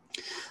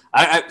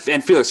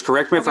 and Felix,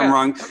 correct me if I'm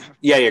wrong.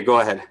 Yeah, go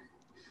ahead.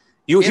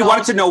 He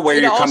wanted to know where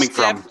you're coming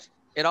from.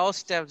 It all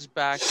stems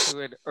back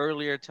to an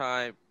earlier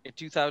time in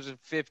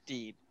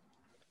 2015,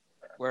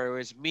 where it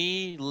was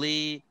me,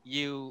 Lee,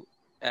 you,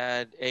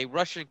 and a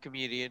Russian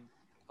comedian.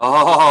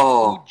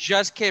 Oh, who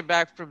just came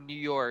back from New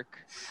York.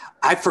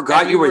 I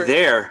forgot you were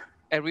there.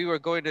 And we were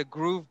going to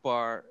Groove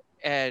Bar,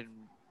 and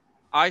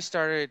I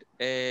started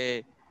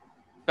a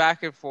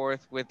back and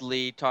forth with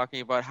Lee talking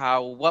about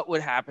what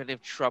would happen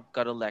if Trump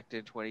got elected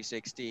in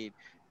 2016.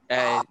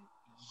 And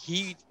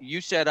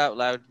you said out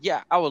loud,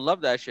 yeah, I would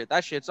love that shit.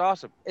 That shit's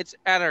awesome. It's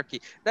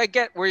anarchy. I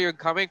get where you're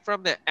coming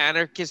from, the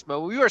anarchist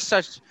mode. We were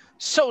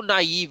so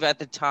naive at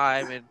the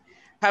time and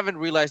haven't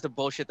realized the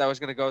bullshit that was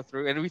going to go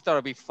through. And we thought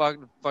it'd be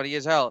funny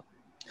as hell.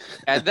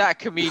 And that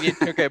comedian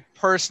took it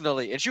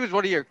personally. And she was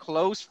one of your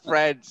close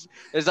friends.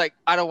 It's like,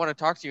 I don't want to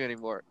talk to you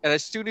anymore. And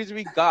as soon as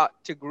we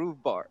got to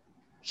Groove Bar,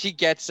 she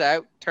gets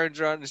out, turns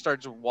around, and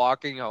starts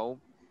walking home.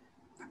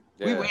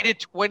 Yeah. We waited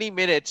 20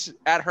 minutes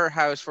at her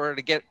house for her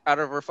to get out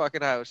of her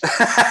fucking house. We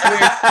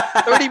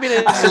were 30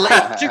 minutes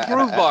late to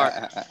Groove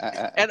Bar.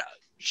 And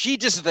she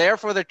just there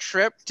for the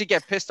trip to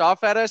get pissed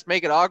off at us,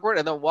 make it awkward,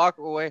 and then walk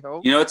away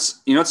home. You know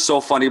what's so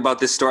funny about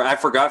this story? I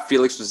forgot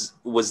Felix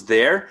was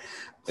there.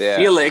 Yeah.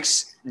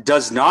 Felix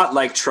does not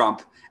like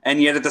Trump,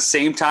 and yet at the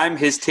same time,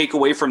 his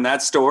takeaway from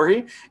that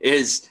story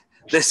is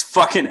this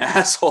fucking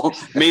asshole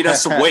made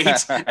us wait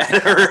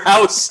at her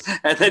house,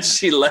 and then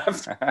she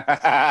left.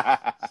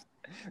 That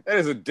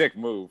is a dick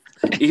move.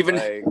 Even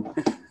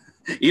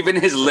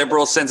his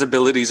liberal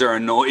sensibilities are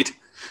annoyed.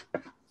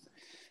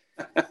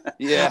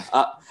 Yeah.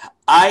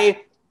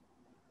 I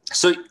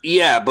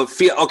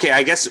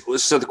guess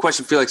so. The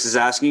question Felix is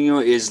asking you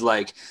is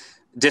like,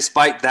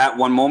 despite that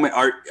one moment,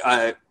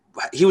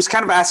 he was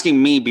kind of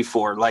asking me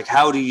before, like,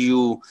 are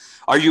you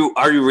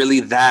really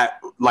that,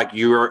 like,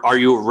 are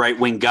you a right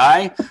wing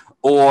guy,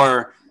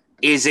 or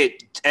is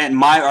it? And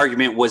my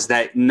argument was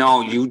that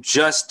no, you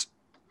just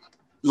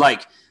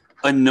like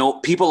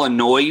people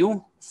annoy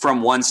you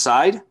from one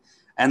side,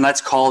 and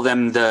let's call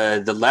them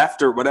the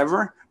left or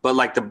whatever. But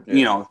like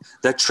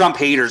the Trump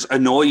haters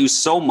annoy you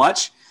so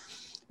much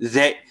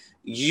that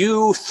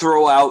you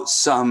throw out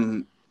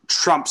some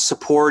Trump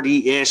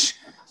supporty-ish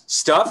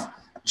stuff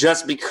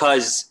just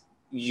because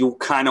you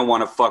kind of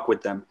want to fuck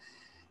with them.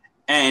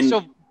 And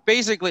so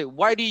basically,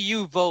 why do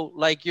you vote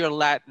like your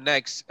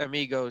Latinx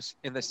amigos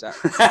in the South?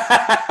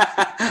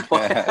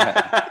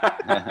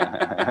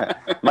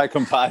 My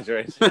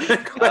compadres.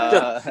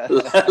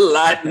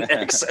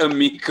 Latinx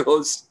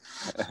amigos.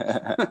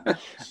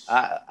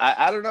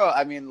 I don't know.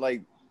 I mean,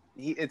 like,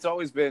 it's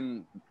always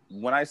been,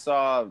 when I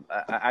saw,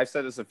 I've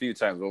said this a few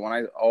times, but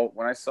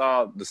when I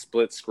saw the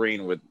split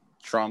screen with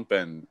Trump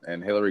and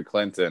Hillary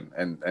Clinton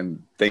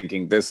and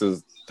thinking this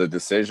is the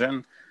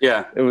decision,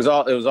 yeah, it was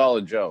all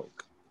a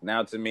joke.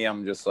 Now to me,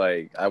 I'm just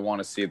like, I want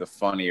to see the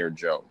funnier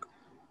joke.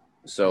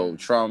 So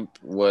Trump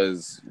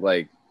was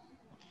like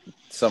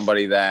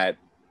somebody that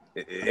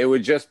it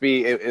would just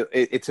be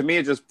it to me,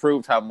 it just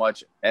proved how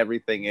much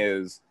everything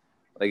is,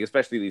 like,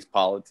 especially these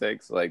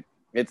politics, like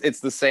it's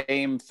the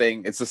same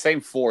thing, it's the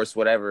same force,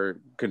 whatever,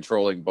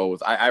 controlling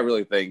both. I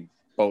really think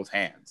both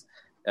hands.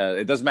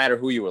 It doesn't matter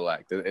who you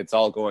elect, it's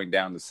all going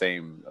down the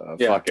same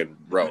fucking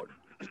road.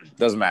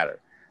 Doesn't matter.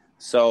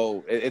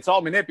 So it's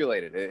all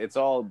manipulated. It's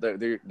all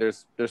they're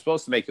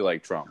supposed to make you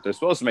like Trump. They're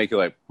supposed to make you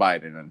like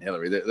Biden and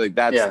Hillary. Like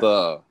that's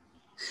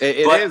it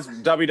is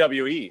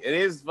WWE. It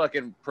is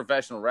fucking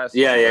professional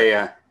wrestling.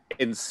 Yeah.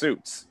 In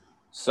suits.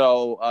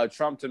 So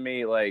Trump, to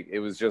me, like, it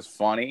was just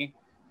funny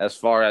as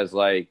far as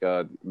like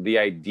the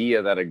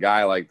idea that a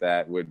guy like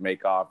that would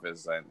make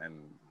office, and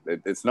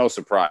it's no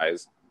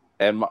surprise.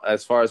 And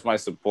as far as my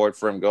support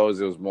for him goes,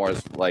 it was more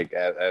like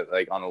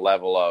like on a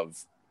level of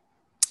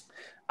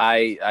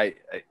I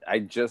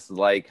just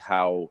like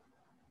how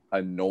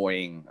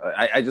annoying.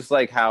 I just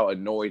like how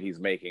annoyed he's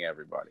making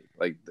everybody.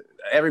 Like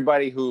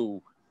everybody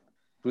who's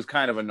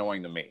kind of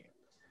annoying to me.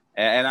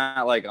 And I'm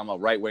not like I'm a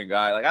right wing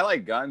guy. Like, I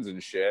like guns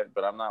and shit,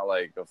 but I'm not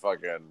like a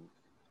fucking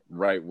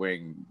right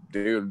wing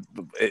dude.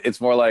 It's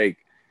more like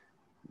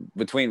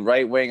between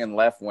right wing and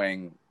left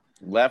wing.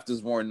 Left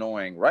is more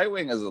annoying. Right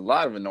wing has a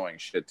lot of annoying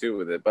shit too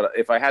with it. But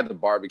if I had to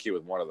barbecue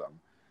with one of them,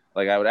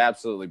 like I would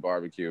absolutely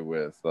barbecue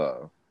with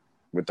the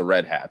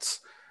red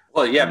hats.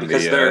 Well, yeah,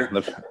 because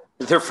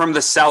they're from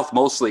the South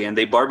mostly, and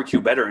they barbecue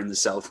better in the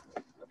South.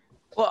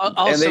 Well,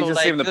 also, and they just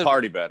like, seem to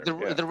party better.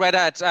 The red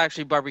hats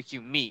actually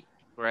barbecue meat,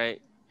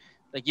 right?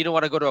 Like, you don't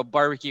want to go to a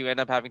barbecue and end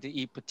up having to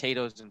eat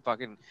potatoes and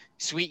fucking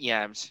sweet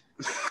yams.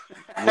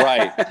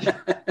 Right.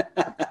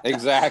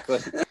 Exactly.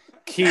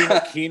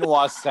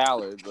 Quinoa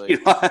salad.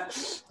 Like.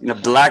 A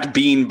black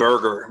bean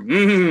burger.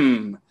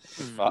 Mmm.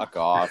 Fuck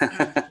off.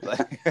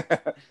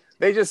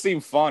 They just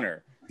seem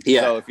funner.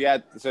 Yeah.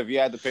 So if you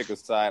had to pick a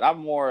side, I'm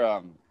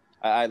more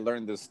I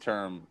learned this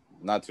term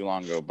not too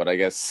long ago, but I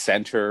guess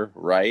center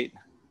right,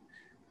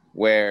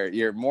 where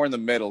you're more in the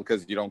middle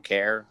because you don't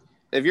care.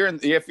 If you're a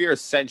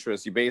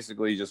centrist, you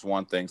basically just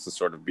want things to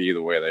sort of be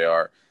the way they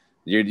are.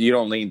 You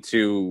don't lean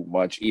too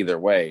much either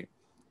way.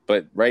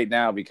 But right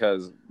now,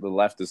 because the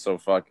left is so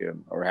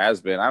fucking, or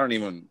has been, I don't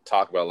even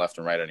talk about left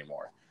and right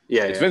anymore.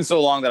 Yeah, it's been so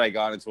long that I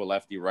got into a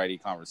lefty-righty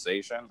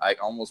conversation. I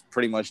almost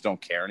pretty much don't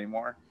care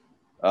anymore.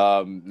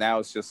 Now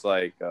it's just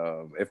like,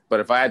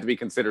 if I had to be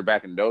considered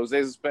back in those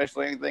days,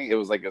 especially anything, it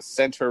was like a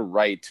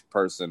center-right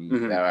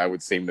person that I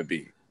would seem to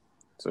be.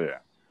 So yeah.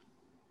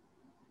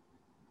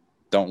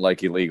 Don't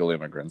like illegal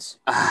immigrants.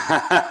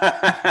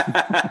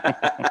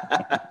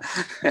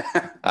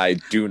 I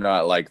do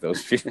not like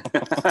those people.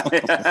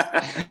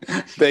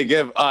 They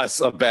give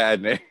us a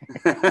bad name.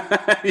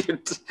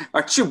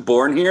 Aren't you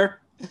born here?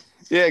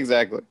 Yeah,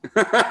 exactly.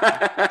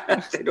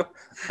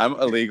 I'm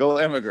a legal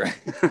immigrant.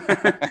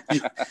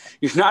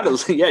 You're not.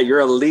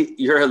 You're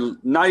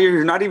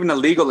not even a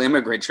legal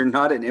immigrant. You're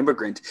not an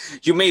immigrant.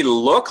 You may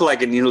look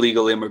like an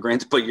illegal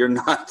immigrant, but you're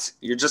not.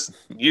 You're just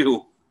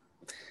you.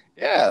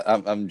 Yeah,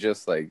 I'm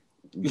just like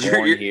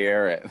born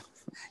here, and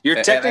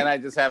I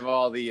just have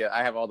all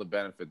the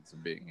benefits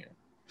of being here.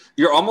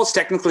 You're almost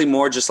technically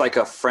more just like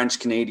a French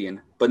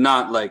Canadian, but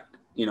not like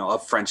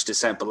of French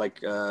descent, but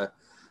like a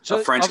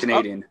French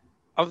Canadian.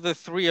 Of the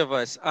three of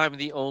us, I'm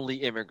the only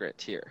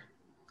immigrant here.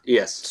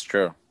 Yes, it's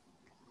true.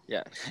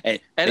 Yeah,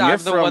 and you're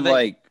from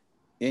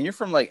you're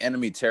from like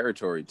enemy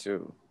territory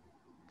too.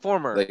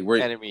 Former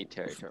enemy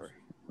territory.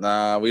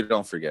 Nah, we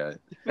don't forget.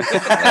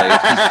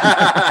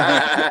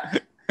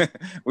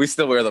 We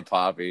still wear the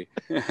poppy.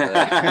 That's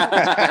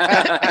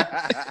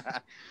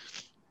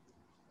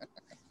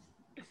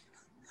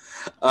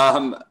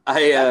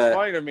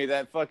funny to me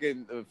that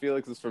fucking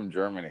Felix is from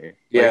Germany.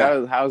 Yeah.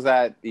 Like, how's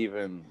that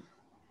even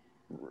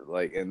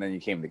like? And then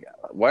you came together.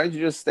 Why did you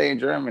just stay in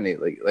Germany?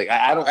 Like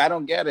I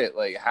don't get it.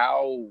 Like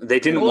how they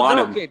didn't want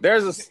him. Okay.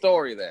 There's a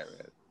story there,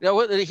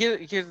 man.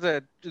 Here's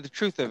the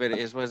truth of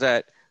it was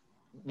that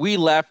we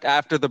left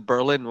after the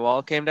Berlin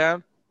Wall came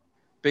down.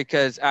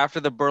 Because after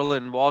the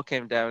Berlin Wall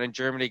came down and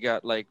Germany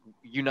got like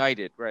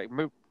united, right?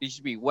 It used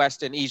to be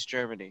West and East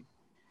Germany.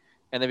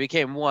 And they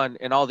became one,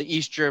 and all the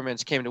East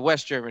Germans came to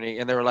West Germany,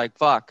 and they were like,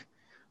 fuck,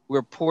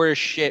 we're poor as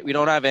shit. We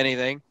don't have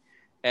anything.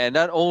 And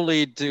not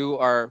only do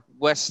our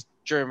West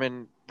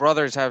German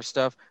brothers have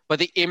stuff, but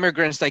the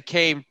immigrants that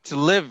came to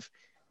live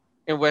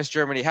in West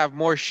Germany have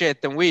more shit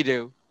than we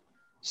do.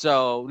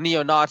 So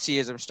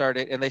neo-Nazism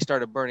started, and they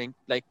started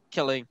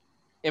killing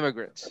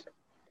immigrants.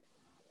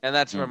 And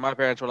that's where my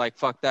parents were like,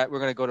 fuck that, we're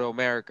going to go to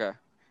America.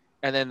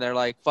 And then they're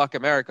like, fuck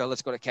America,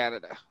 let's go to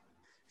Canada.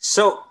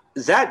 So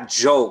that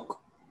joke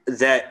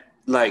that,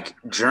 like,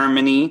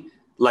 Germany,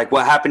 like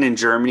what happened in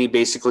Germany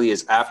basically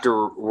is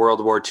after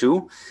World War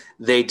II,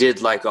 they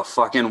did like a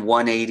fucking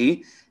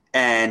 180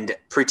 and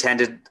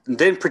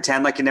didn't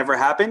pretend like it never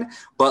happened,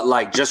 but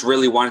like just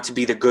really wanted to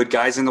be the good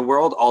guys in the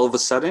world all of a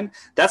sudden.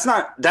 That's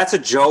a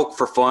joke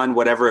for fun,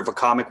 whatever, if a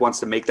comic wants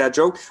to make that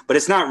joke, but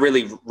it's not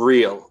really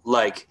real.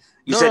 Like,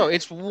 No,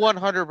 it's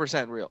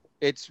 100% real.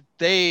 But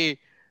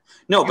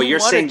you're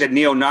saying that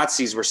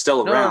neo-Nazis were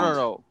still around.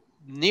 No.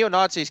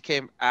 Neo-Nazis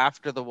came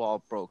after the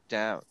wall broke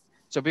down.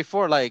 So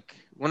before, like,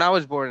 when I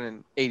was born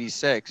in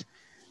 86,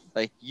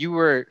 like,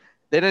 they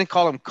didn't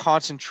call them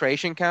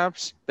concentration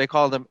camps. They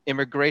called them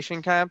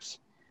immigration camps,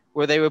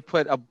 where they would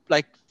put,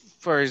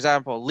 for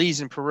example, Lee's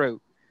in Peru.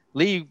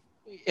 Lee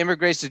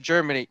immigrates to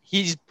Germany.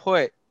 He's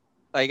put,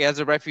 like, as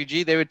a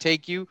refugee, they would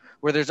take you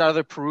where there's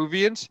other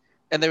Peruvians,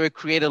 and they would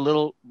create a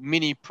little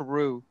mini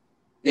Peru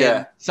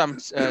in some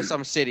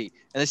city.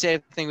 And the same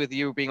thing with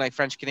you being like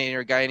French Canadian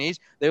or Guyanese.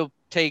 They'll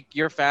take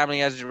your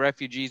family as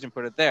refugees and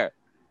put it there.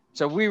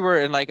 So we were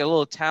in like a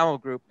little Tamil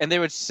group, and they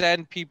would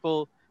send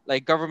people,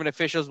 like government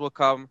officials will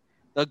come.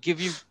 They'll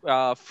give you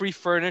free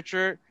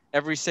furniture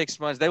every 6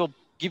 months. They will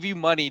give you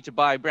money to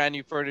buy brand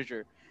new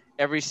furniture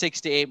every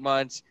 6 to 8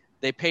 months.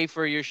 They pay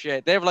for your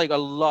shit. They have like a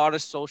lot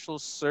of social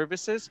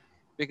services.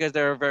 Because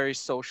they're a very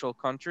social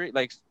country,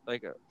 like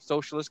a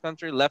socialist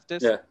country,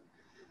 leftist. Yeah.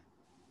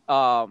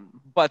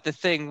 But the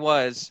thing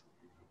was,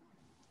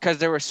 because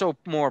they were so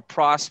more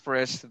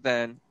prosperous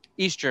than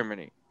East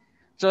Germany.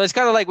 So it's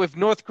kind of like with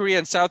North Korea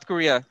and South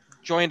Korea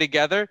joined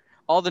together,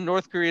 all the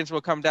North Koreans will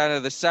come down to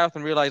the south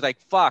and realize, like,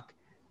 fuck,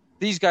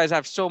 these guys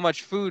have so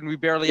much food and we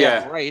barely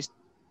have rice,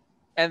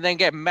 and then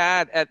get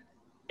mad at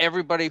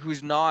everybody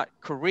who's not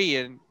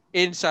Korean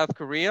in South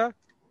Korea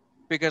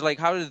because, like,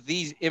 how do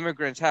these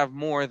immigrants have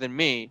more than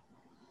me?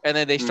 And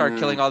then they start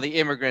killing all the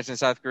immigrants in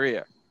South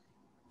Korea.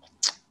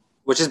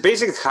 Which is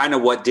basically kind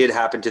of what did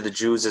happen to the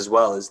Jews as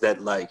well, is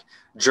that, like,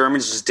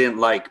 Germans just didn't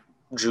like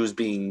Jews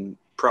being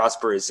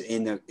prosperous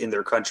in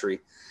their country.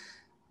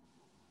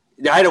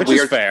 I had a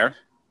weird... fair.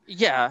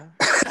 Yeah.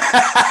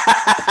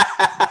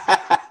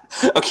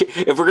 Okay,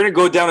 if we're gonna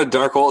go down a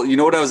dark hole, you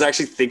know what I was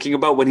actually thinking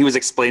about when he was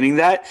explaining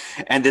that,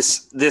 and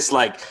this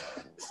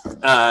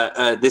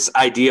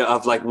idea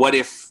of, like, what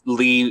if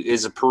Lee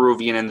is a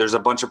Peruvian and there's a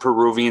bunch of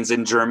Peruvians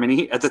in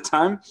Germany at the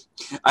time?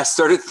 I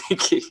started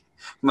thinking,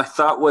 my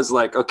thought was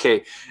like,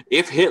 okay,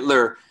 if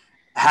Hitler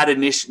had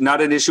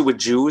not an issue with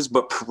Jews,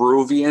 but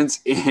Peruvians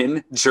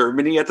in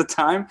Germany at the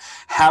time,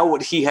 how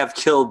would he have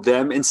killed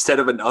them instead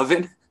of an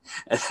oven?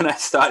 And then I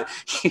thought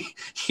he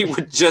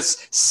would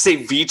just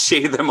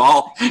ceviche them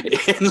all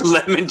in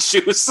lemon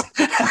juice.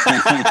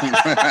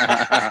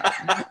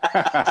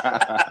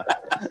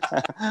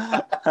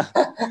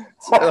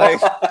 Like,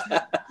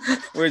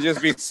 we'd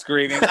just be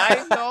screaming,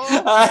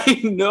 I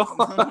know.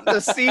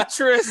 The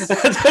citrus.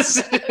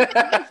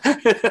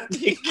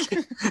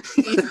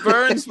 He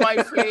burns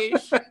my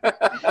face.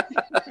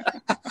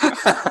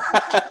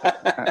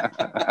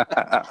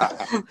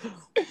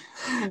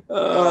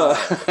 How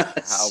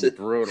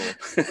brutal.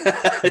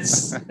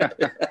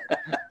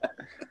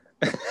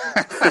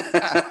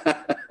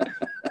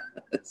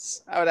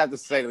 I would have to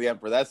say to the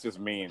Emperor, that's just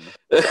mean.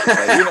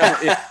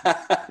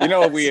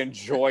 Like, we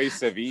enjoy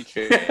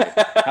ceviche.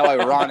 How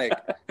ironic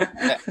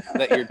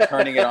that you're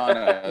turning it on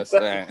us.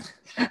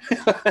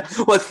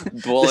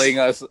 Bullying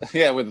us,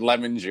 with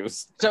lemon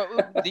juice. So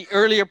the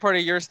earlier part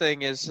of your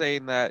thing is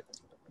saying that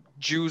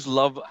Jews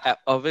love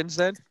ovens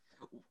then?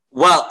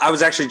 Well, I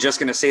was actually just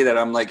going to say that.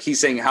 I'm like, he's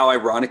saying how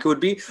ironic it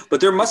would be,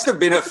 but there must have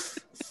been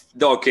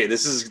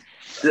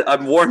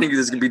I'm warning you,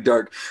 this is going to be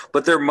dark,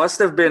 but there must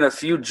have been a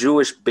few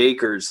Jewish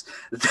bakers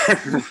that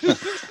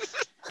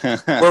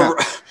were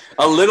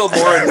a little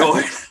more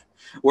annoyed.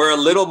 We're a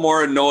little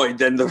more annoyed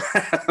than the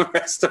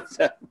rest of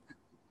them.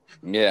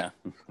 Yeah.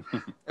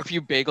 A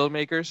few bagel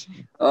makers.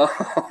 Oh,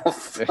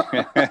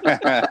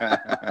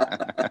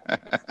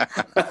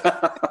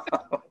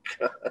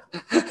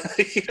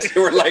 they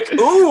were like,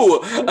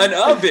 ooh, an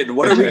oven.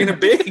 What are we going to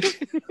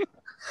bake?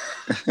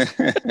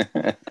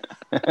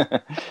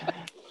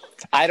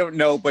 I don't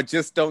know, but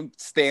just don't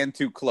stand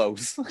too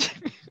close.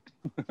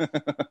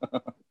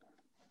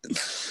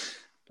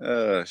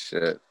 Oh,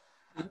 shit.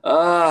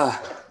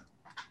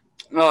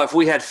 If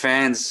we had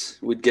fans,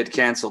 we'd get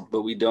canceled,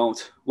 but we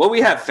don't. Well, we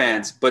have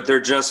fans, but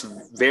they're just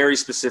very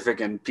specific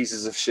and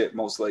pieces of shit,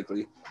 most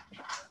likely.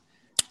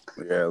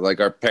 Yeah, like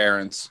our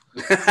parents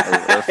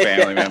or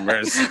family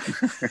members.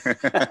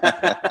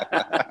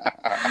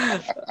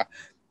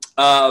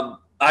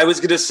 I was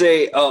going to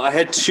say, I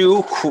had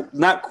two,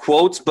 not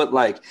quotes, but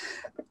like,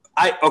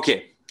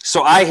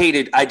 so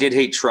I did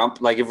hate Trump.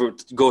 Like, if we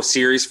go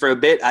serious for a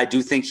bit, I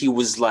do think he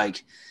was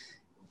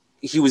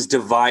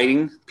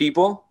dividing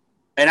people.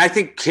 And I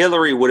think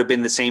Hillary would have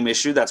been the same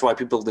issue. That's why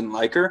people didn't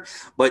like her.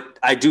 But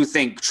I do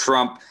think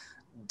Trump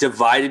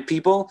divided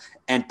people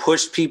and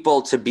pushed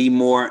people to be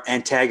more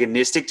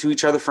antagonistic to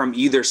each other from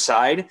either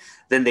side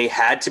than they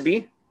had to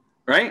be,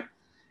 right?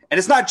 And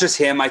it's not just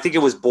him. I think it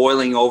was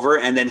boiling over,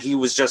 and then he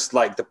was just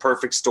like the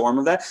perfect storm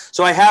of that.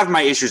 So I have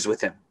my issues with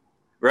him,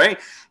 right?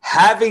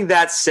 Having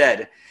that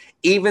said,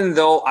 even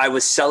though I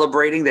was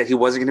celebrating that he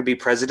wasn't going to be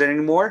president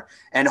anymore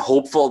and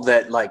hopeful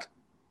that, like,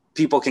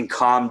 people can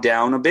calm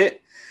down a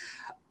bit,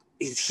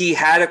 he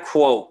had a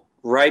quote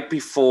right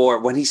before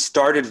when he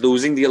started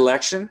losing the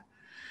election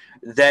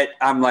that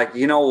I'm like,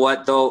 you know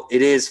what, though?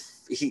 It is,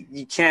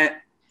 you can't,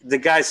 the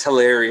guy's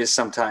hilarious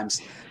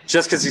sometimes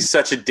just because he's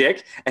such a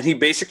dick. And he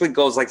basically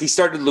goes like, he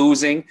started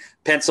losing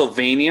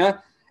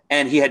Pennsylvania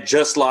and he had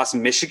just lost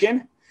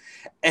Michigan.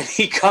 And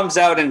he comes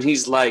out and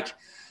he's like,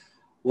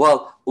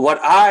 well, what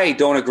I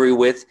don't agree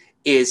with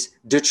is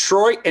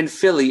Detroit and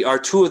Philly are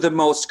two of the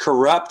most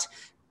corrupt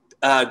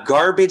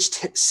garbage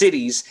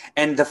cities,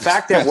 and the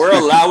fact that we're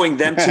allowing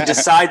them to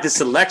decide this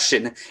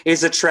election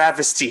is a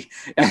travesty.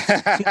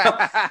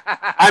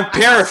 I'm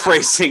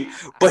paraphrasing,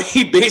 but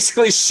he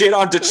basically shit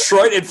on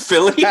Detroit and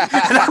Philly, and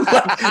I'm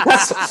like,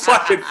 that's the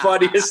fucking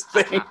funniest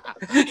thing.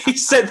 He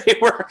said they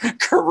were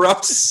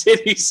corrupt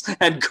cities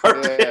and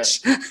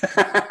garbage.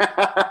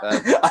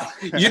 Yeah.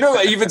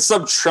 Even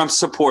some Trump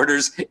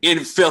supporters in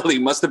Philly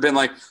must have been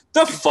like,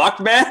 the fuck,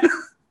 man?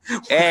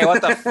 Hey,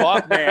 what the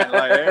fuck, man?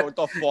 Like, hey, what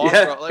the fuck?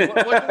 Yeah. Like,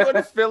 what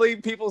do Philly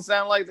people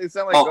sound like? They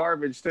sound like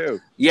garbage, too.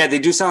 Yeah, they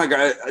do sound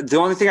like the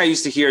only thing I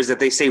used to hear is that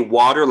they say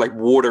water, like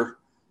water.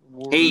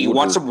 Hey, you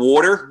want some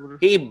water?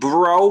 Hey,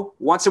 bro,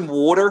 want some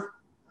water?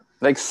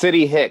 Like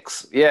City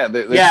Hicks. Yeah,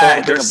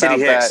 they're City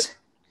Hicks. That.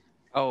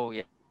 Oh,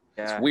 yeah.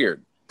 It's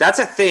weird. That's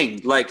a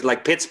thing.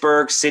 Like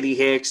Pittsburgh, City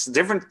Hicks,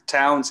 different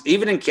towns,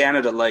 even in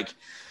Canada, like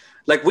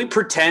Like we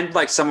pretend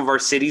like some of our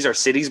cities are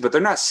cities, but they're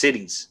not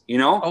cities, you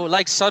know? Oh,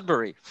 like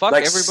Sudbury. Fuck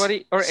Like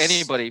everybody or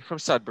anybody from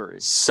Sudbury.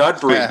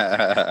 Sudbury.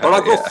 But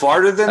I'll go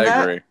farther than I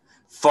that. agree.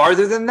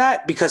 Farther than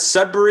that, because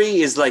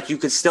Sudbury is like, you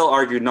could still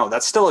argue, no,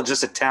 that's still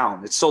just a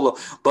town. It's so low.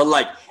 But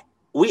like,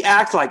 we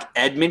act like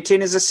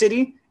Edmonton is a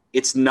city.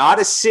 It's not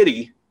a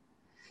city.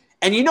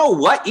 And you know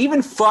what?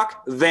 Even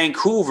fuck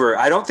Vancouver.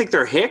 I don't think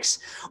they're hicks,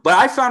 but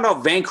I found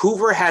out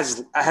Vancouver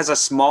has a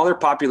smaller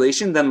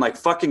population than like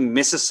fucking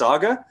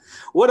Mississauga.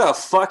 What a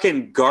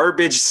fucking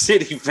garbage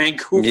city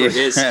Vancouver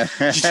is.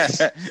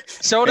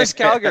 So does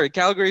Calgary.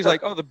 Calgary's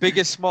like, oh, the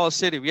biggest small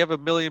city. We have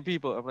 1 million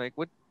people. I'm like,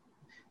 what?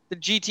 The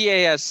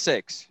GTA has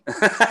 6.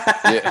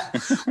 Yeah.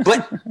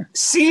 But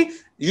see,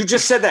 you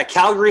just said that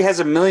Calgary has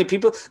 1 million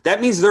people. That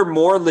means they're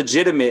more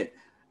legitimate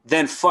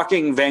than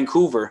fucking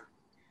Vancouver.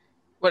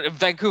 But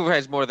Vancouver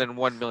has more than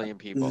 1 million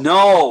people.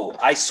 No,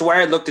 I swear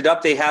I looked it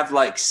up. They have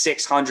like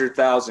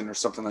 600,000 or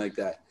something like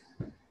that.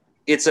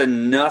 It's a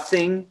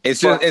nothing.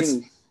 It's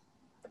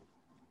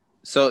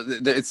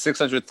it's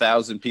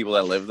 600,000 people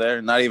that live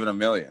there. Not even 1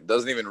 million.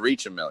 Doesn't even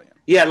reach 1 million.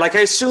 Yeah, like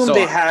I assume So-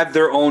 they have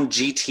their own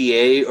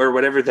GTA or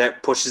whatever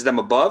that pushes them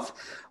above.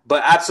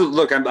 But absolutely,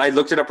 look, I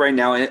looked it up right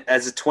now.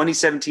 As a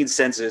 2017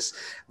 census,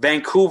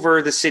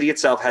 Vancouver, the city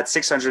itself, had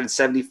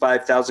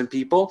 675,000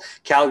 people.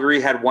 Calgary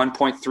had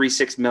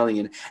 1.36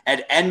 million.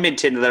 And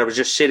Edmonton, that I was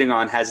just shitting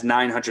on, has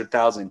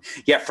 900,000.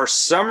 Yet for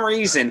some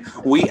reason,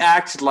 we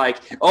act like,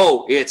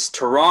 oh, it's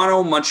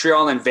Toronto,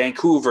 Montreal, and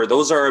Vancouver.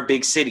 Those are our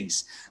big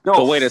cities. No,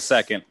 But wait a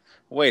second.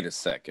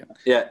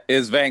 Yeah.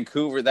 Is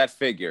Vancouver, that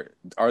figure,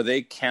 are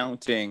they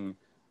counting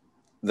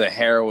the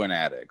heroin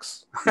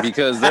addicts?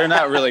 Because they're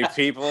not really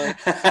people,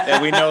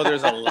 and we know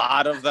there's a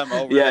lot of them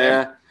over Yeah, there.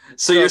 yeah.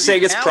 So if you're you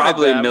saying it's counted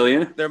probably them, 1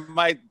 million? There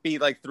might be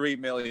like 3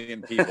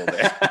 million people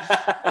there.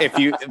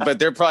 But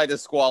they're probably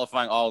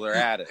disqualifying all their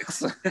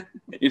addicts. You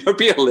know, it'd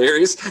be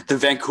hilarious. The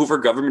Vancouver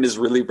government is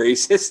really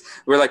racist.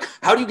 We're like,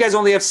 how do you guys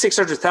only have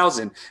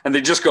 600,000? And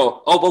they just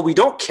go, oh, well, we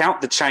don't count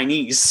the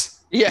Chinese.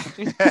 Yeah.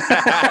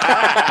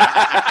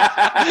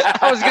 I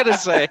was going to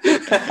say.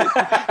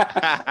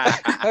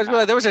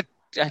 There was a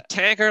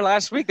tanker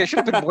last week. There should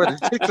have been more than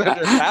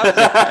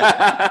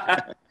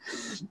 600,000.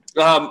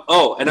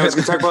 And I was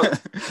going to talk about...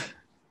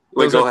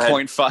 Wait, Those go are ahead.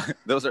 0.5.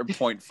 Those are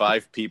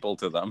 0.5 people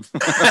to them.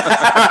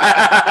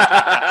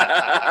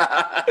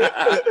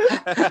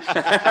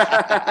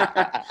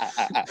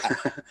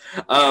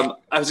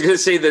 I was going to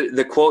say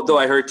the quote, though,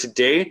 I heard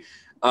today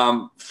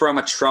from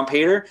a Trump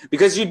hater,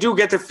 because you do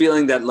get the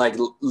feeling that like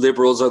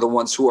liberals are the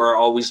ones who are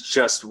always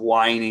just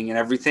whining and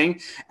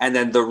everything. And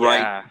then the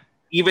right,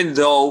 even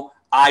though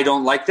I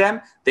don't like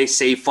them, they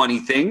say funny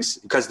things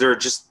because they're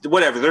just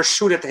whatever. They're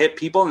shoot at the hip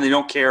people and they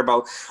don't care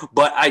about.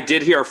 But I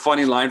did hear a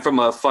funny line from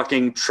a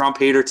fucking Trump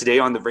hater today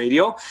on the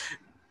radio.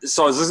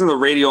 So I was listening to the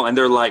radio and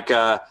they're like,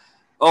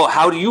 oh,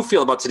 how do you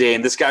feel about today?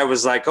 And this guy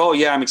was like, oh,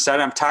 yeah, I'm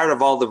excited. I'm tired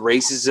of all the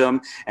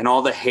racism and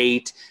all the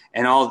hate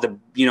and all the,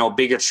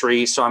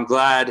 bigotry. So I'm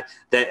glad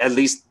that at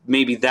least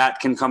maybe that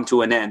can come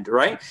to an end,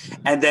 right?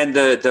 And then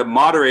the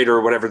moderator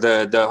or whatever,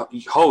 the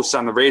host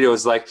on the radio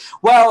is like,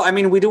 well, I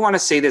mean, we do want to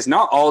say this.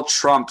 Not all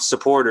Trump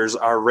supporters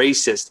are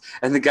racist.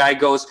 And the guy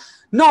goes,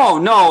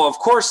 no, of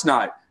course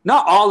not.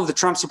 Not all of the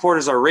Trump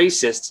supporters are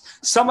racists.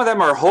 Some of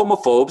them are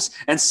homophobes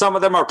and some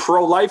of them are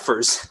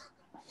pro-lifers.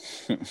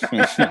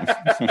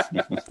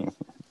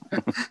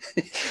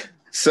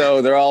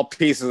 So they're all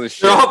pieces of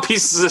shit. They're all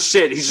pieces of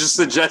shit. He's just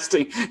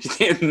suggesting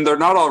they're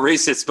not all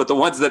racists, but the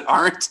ones that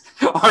aren't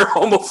are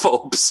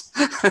homophobes.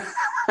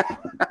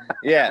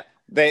 Yeah,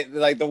 they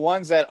like the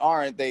ones that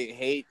aren't. They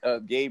hate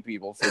gay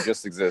people for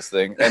just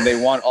existing, and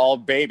they want all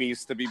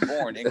babies to be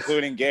born,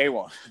 including gay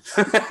ones.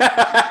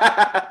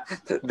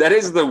 That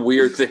is the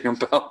weird thing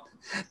about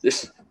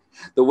this,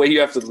 the way you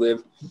have to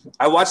live.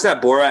 I watched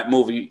that Borat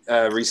movie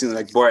recently,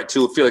 like Borat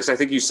 2. Felix, I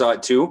think you saw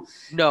it too.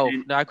 No,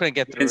 I couldn't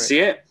get You through didn't see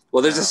it?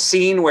 Well, there's a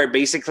scene where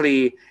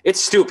basically it's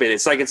stupid.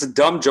 It's like it's a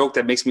dumb joke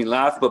that makes me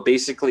laugh, but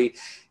basically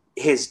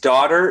his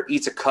daughter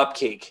eats a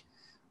cupcake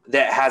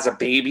that has a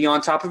baby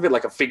on top of it,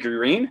 like a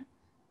figurine,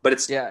 but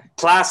it's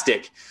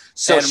plastic.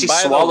 So And she by the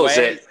swallows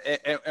way,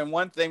 it. And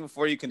one thing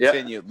before you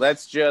continue,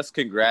 let's just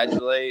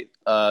congratulate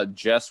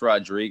Jess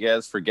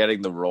Rodriguez for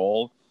getting the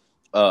role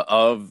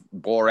of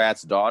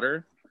Borat's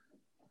daughter.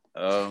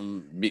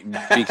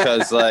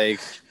 Because like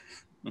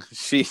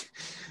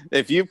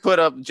if you put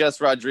up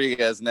Jess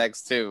Rodriguez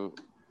next to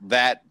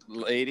that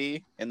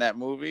lady in that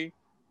movie,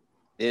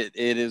 it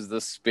is the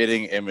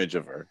spitting image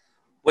of her.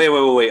 Wait.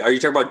 Are you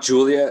talking about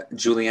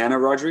Juliana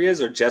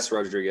Rodriguez or Jess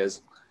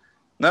Rodriguez?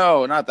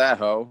 No, not that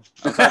hoe.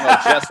 I'm talking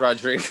about Jess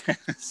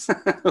Rodriguez.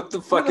 What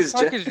the fuck is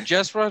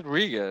Jess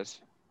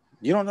Rodriguez?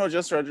 You don't know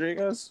Jess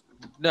Rodriguez?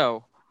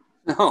 No.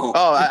 No.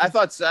 Oh, I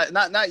thought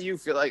not you.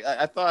 Feel like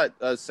I thought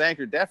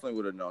Sanker definitely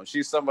would have known.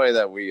 She's somebody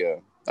that we.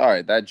 All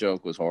right, that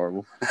joke was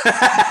horrible.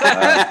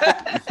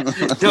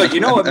 No, you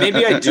know what?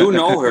 Maybe I do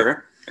know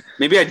her.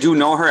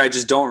 I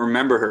just don't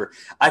remember her.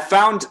 I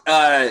found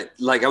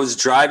like I was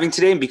driving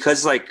today, and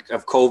because like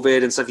of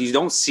COVID and stuff, you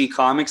don't see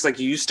comics like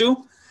you used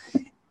to.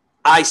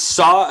 I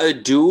saw a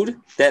dude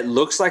that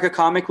looks like a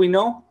comic we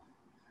know,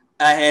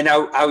 and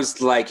I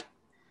was like,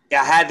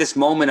 I had this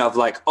moment of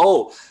like,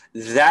 oh,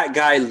 that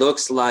guy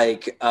looks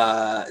like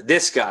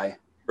this guy,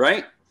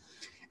 right?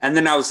 And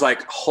then I was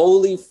like,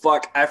 holy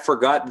fuck, I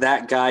forgot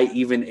that guy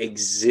even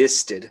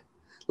existed.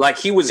 Like,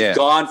 he was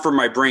gone from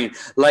my brain.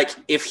 Like,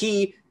 if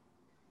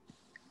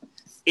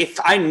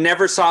I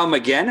never saw him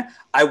again,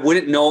 I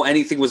wouldn't know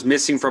anything was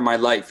missing from my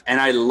life. And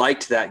I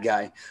liked that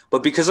guy.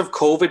 But because of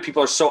COVID,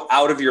 people are so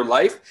out of your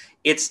life.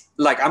 It's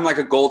like, I'm like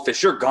a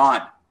goldfish. You're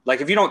gone.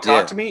 Like, if you don't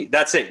talk to me,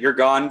 that's it. You're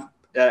gone.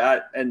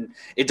 And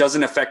it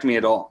doesn't affect me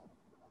at all.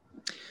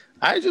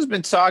 I just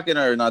been talking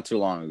to her not too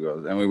long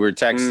ago, and we were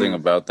texting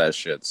about that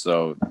shit.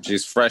 So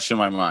she's fresh in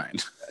my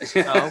mind.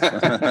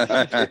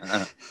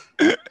 I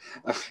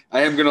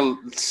am gonna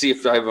see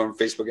if I have her on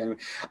Facebook anyway.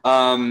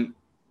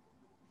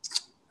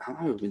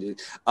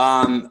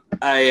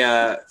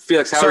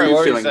 Felix, how are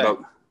you feeling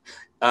about?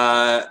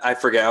 I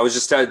forget. I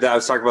was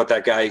talking about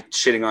that guy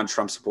shitting on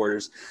Trump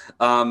supporters.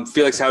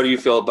 Felix, how do you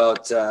feel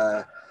about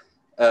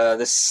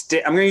the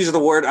state? I'm going to use the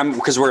word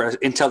because we're an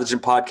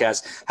intelligent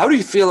podcast. How do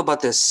you feel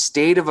about the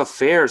state of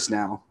affairs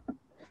now?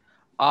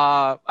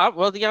 I'm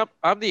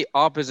the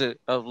opposite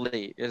of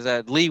Lee. Is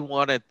that Lee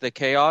wanted the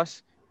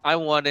chaos? I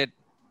wanted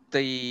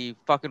the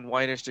fucking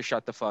whiners to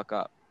shut the fuck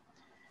up.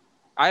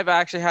 I've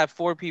actually had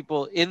 4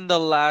 people in the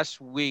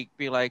last week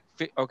be like,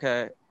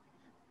 okay,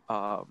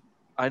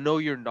 I know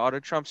you're not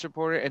a Trump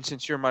supporter, and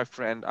since you're my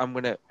friend, I'm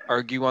going to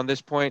argue on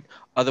this point.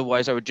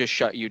 Otherwise, I would just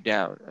shut you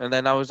down. And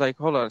then I was like,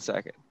 hold on a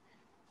second.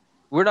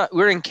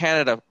 We're in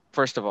Canada,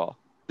 first of all.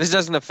 This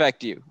doesn't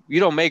affect you. You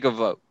don't make a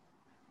vote.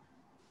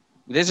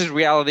 This is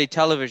reality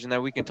television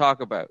that we can talk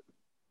about,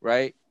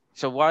 right?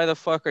 So why the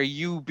fuck are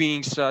you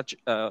being such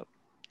a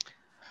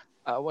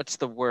what's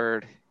the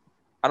word?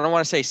 I don't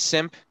want to say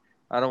simp.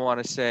 I don't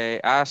want to say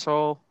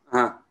asshole.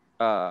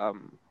 Uh-huh.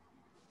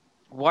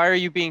 Why are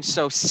you being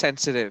so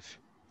sensitive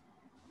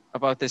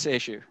about this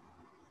issue?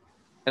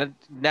 And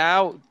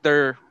now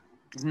there's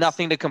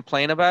nothing to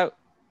complain about.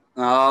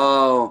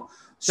 Oh.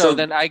 So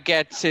then I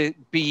get to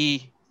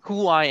be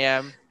who I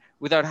am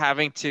without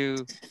having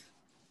to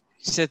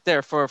sit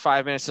there for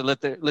 5 minutes to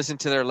listen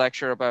to their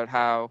lecture about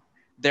how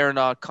they're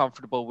not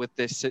comfortable with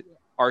this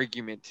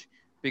argument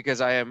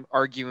because I am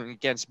arguing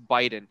against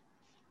Biden.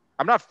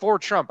 I'm not for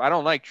Trump. I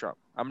don't like Trump.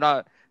 I'm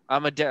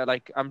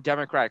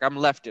Democratic. I'm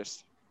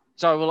leftist.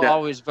 So I will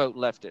always vote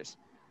leftist.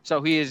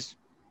 So he is,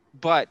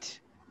 but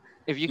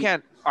if you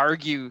can't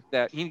argue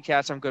that he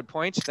has some good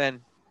points,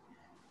 then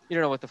you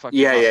don't know what the fuck.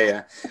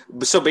 Yeah.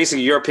 So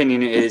basically, your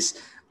opinion is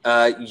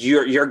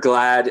you're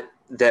glad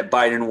that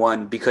Biden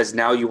won because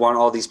now you want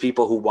all these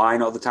people who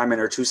whine all the time and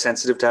are too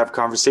sensitive to have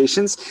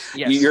conversations.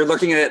 Yes. You're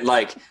looking at it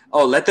like,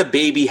 oh, let the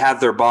baby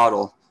have their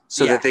bottle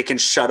so that they can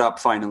shut up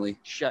finally.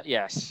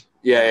 Yes.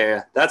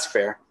 Yeah. That's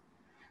fair.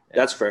 Yeah.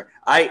 That's fair.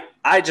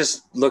 I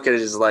just look at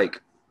it as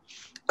like,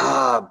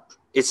 I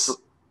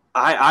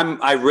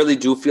really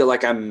do feel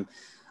like I'm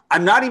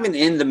not even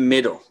in the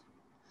middle.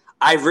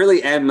 I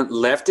really am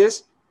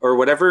leftist. Or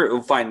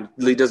whatever, fine,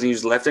 Lee doesn't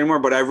use left anymore,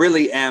 but I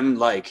really am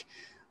like,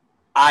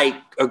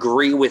 I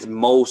agree with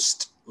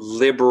most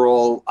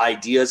liberal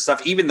ideas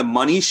stuff, even the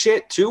money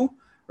shit too,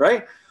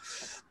 right?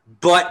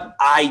 But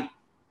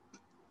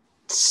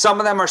some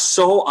of them are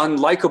so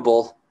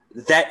unlikable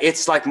that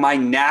it's like my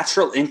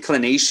natural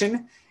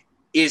inclination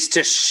is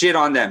to shit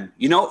on them.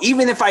 You know,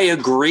 even if I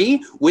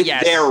agree with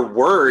their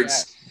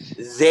words,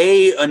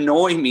 they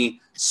annoy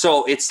me.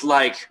 So it's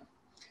like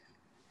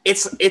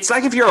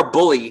if you're a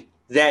bully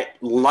that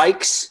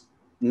likes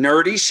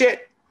nerdy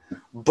shit,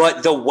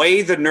 but the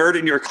way the nerd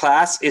in your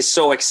class is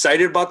so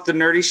excited about the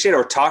nerdy shit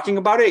or talking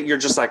about it, you're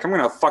just like, I'm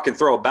going to fucking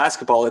throw a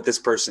basketball at this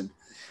person.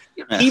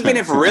 Even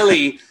if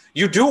really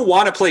you do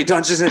want to play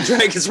Dungeons and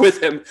Dragons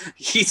with him,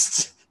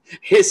 his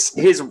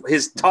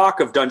talk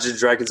of Dungeons and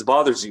Dragons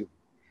bothers you.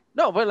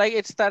 No, but like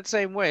it's that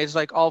same way. It's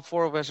like all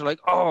 4 of us are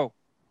like, oh,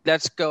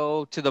 let's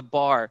go to the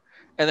bar.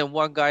 And then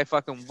one guy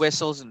fucking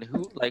whistles and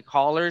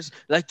hollers,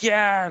 like,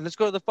 yeah, let's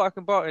go to the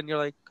fucking bar. And you're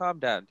like, calm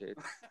down, dude.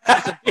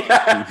 You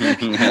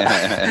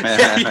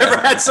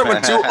ever had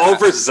someone too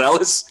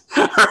overzealous?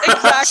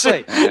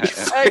 Exactly.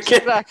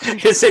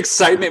 His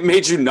excitement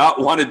made you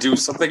not want to do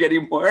something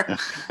anymore.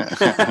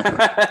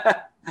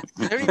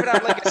 They don't even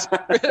have like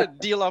a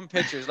deal on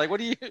pictures. Like,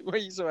 what are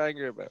you so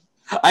angry about?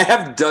 I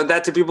have done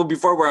that to people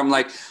before where I'm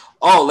like,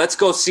 oh, let's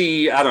go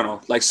see, I don't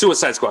know, like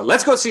Suicide Squad.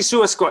 Let's go see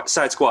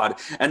Suicide Squad.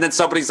 And then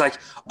somebody's like,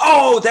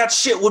 oh, that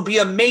shit would be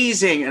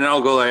amazing. And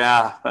I'll go like,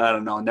 I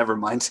don't know, never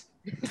mind.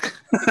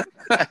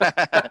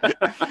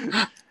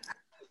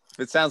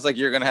 It sounds like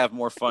you're going to have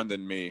more fun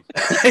than me.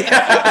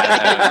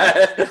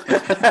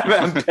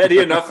 I'm petty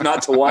enough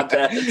not to want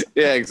that.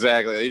 Yeah,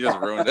 exactly. You just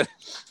ruined it.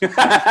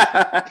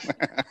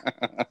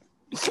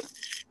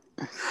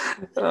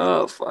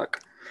 Oh,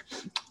 fuck.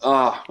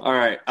 Oh, all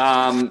right.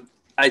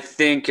 I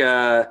think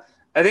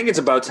it's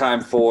about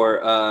time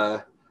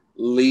for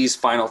Lee's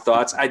final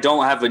thoughts. I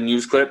don't have a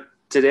news clip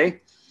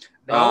today.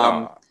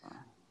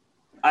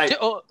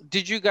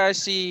 Did you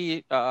guys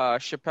see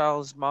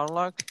Chappelle's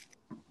monologue?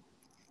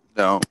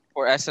 No.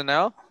 for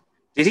SNL.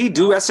 Did he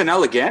do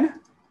SNL again?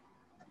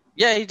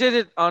 Yeah, he did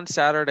it on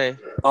Saturday.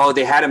 Oh,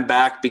 they had him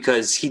back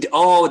because he.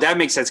 Oh, that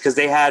makes sense because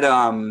they had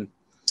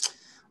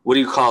what do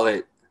you call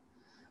it?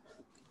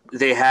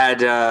 They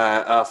had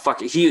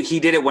He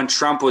did it when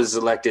Trump was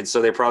elected,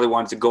 so they probably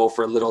wanted to go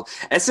for a little.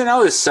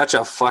 SNL is such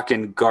a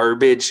fucking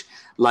garbage.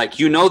 Like,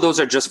 those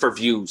are just for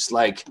views.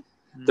 Like,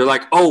 they're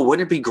like, oh,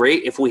 wouldn't it be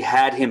great if we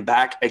had him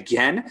back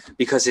again?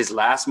 Because his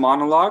last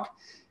monologue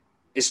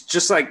is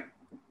just like,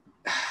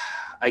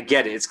 I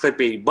get it, it's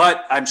clickbait,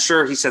 but I'm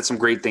sure he said some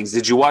great things.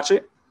 Did you watch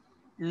it?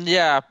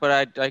 Yeah,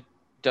 but I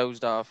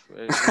dozed off.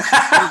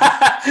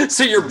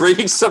 So you're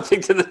bringing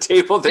something to the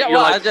table that you're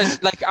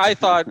like... I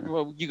thought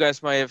you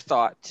guys might have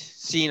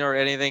seen or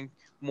anything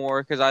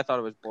more because I thought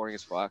it was boring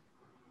as fuck.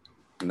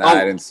 Nah,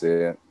 I didn't see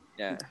it.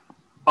 Yeah.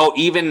 Oh,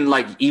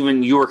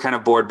 even you were kind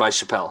of bored by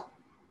Chappelle.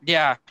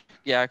 Yeah,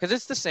 because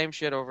it's the same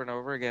shit over and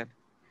over again.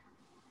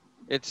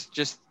 It's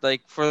just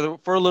like for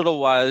a little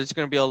while, there's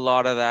going to be a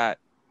lot of that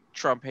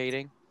Trump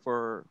hating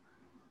for.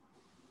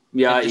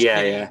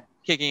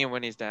 Kicking him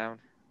when he's down.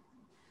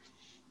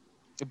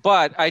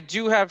 But I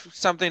do have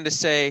something to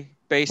say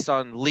based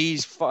on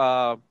Lee's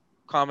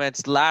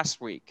comments last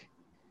week,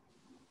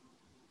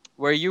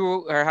 where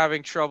you are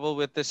having trouble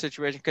with the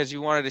situation because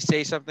you wanted to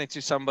say something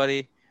to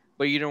somebody,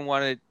 but you didn't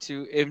want it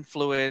to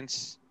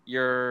influence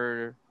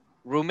your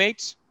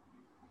roommates.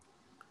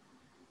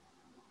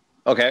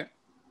 Okay.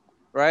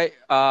 Right?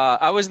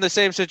 I was in the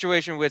same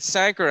situation with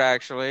Sanker,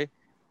 actually,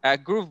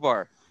 at Groove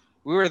Bar.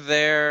 We were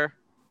there,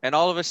 and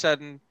all of a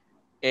sudden,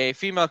 a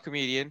female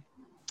comedian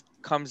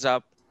comes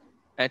up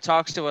and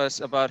talks to us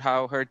about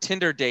how her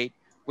Tinder date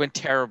went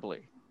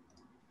terribly.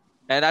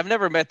 And I've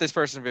never met this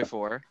person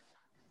before.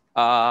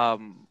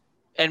 And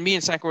me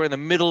and Sanker were in the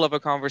middle of a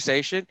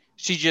conversation.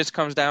 She just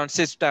comes down,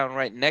 sits down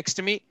right next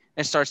to me,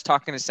 and starts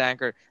talking to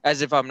Sanker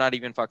as if I'm not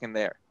even fucking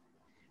there.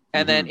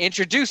 And then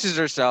introduces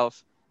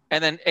herself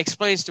and then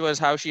explains to us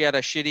how she had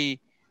a shitty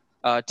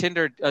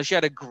Tinder. She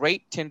had a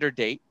great Tinder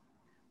date,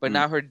 but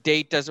now her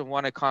date doesn't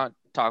want to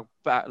talk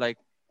back. Like,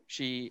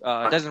 she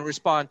doesn't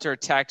respond to her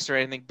text or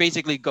anything.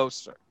 Basically,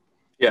 ghosts her.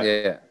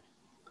 Yeah.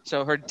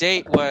 So her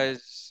date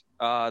was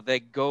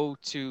they go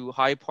to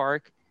Hyde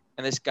Park,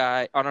 and this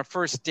guy on our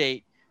first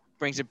date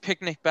brings a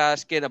picnic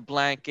basket, a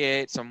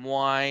blanket, some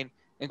wine,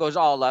 and goes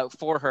all out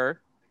for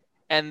her,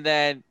 and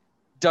then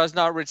does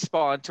not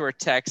respond to her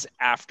text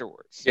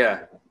afterwards.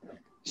 Yeah.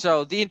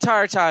 So the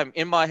entire time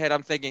in my head,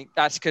 I'm thinking,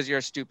 that's because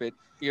you're stupid.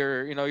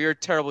 You're a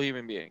terrible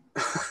human being.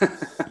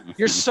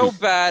 You're so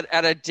bad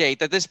at a date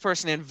that this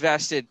person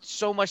invested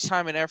so much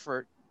time and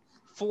effort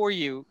for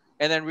you,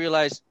 and then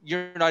realize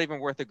you're not even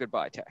worth a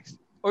goodbye text,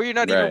 or you're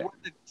not even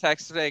worth the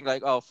text saying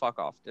like, "Oh, fuck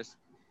off." Just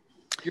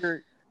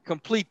you're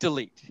complete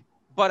delete.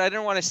 But I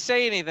didn't want to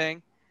say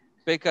anything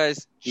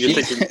because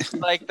she's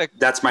like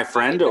that's my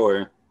friend,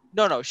 or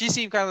no, she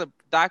seemed kind of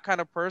that kind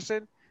of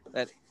person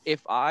that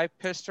if I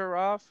pissed her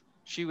off,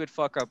 she would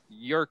fuck up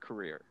your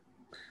career.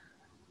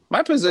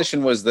 My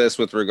position was this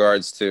with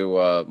regards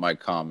to my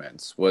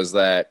comments, was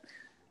that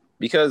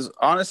because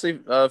honestly,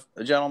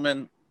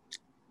 gentlemen,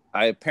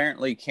 I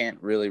apparently can't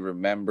really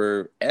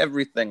remember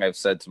everything I've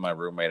said to my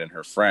roommate and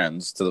her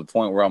friends to the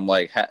point where I'm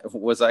like,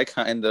 was I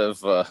kind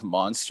of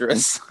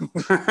monstrous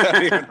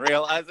without even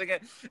realizing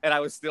it? And I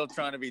was still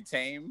trying to be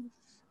tame.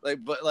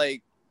 And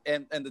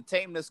the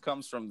tameness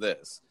comes from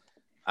this.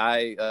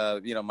 My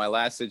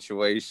last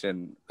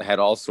situation had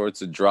all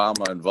sorts of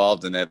drama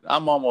involved in it.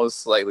 I'm almost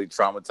slightly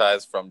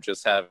traumatized from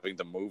just having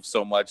to move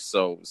so much,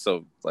 so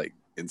like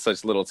in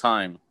such little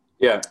time.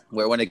 Yeah.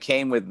 Where when it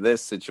came with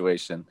this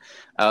situation,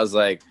 I was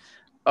like,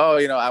 oh,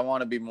 I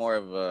want to be more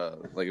of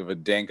a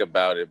dink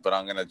about it, but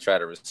I'm going to try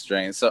to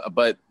restrain. So,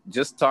 but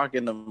just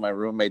talking to my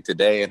roommate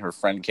today and her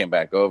friend came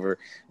back over and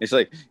she's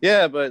like,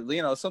 yeah, but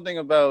something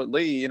about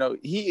Lee,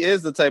 he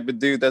is the type of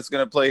dude that's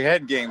going to play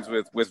head games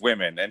with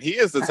women. And he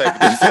is the type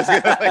of dude that's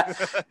going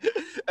to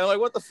and I'm like,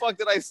 what the fuck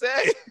did I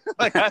say?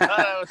 Like, I thought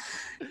I was,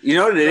 you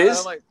know what it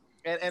is? Like,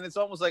 and it's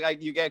almost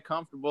like you get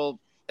comfortable.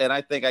 And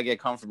I think I get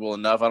comfortable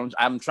enough.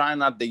 I'm trying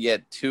not to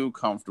get too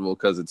comfortable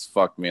because it's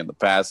fucked me in the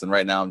past. And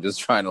right now I'm just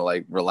trying to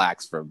like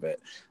relax for a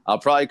bit. I'll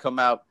probably come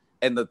out.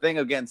 And the thing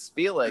against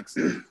Felix,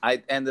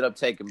 I ended up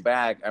taking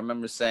back. I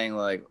remember saying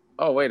like,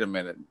 oh, wait a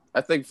minute.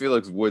 I think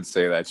Felix would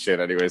say that shit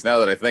anyways. Now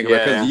that I think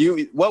about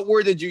it. What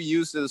word did you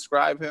use to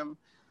describe him?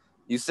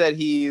 You said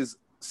he's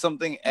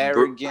something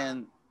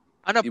arrogant.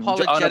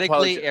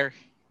 Unapologetically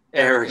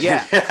arrogant.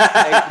 Yeah.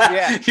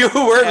 Yeah. You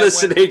were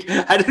listening.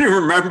 I didn't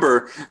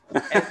remember.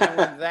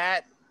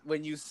 and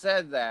when you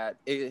said that,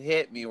 it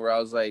hit me where I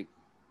was like,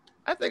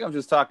 I think I'm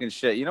just talking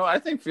shit. I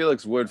think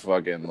Felix would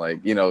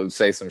fucking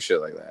say some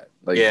shit like that.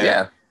 Like,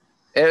 yeah.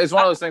 It's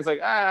one of those things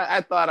like, I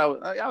thought I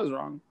was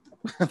wrong.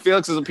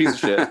 Felix is a piece of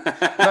shit.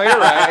 No, you're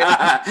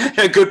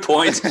right. Good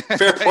point.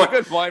 Fair point.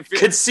 Good point.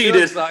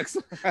 Conceded. Sucks.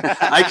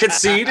 I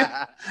concede.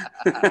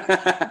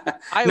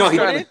 I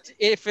wouldn't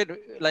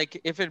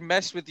if it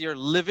messed with your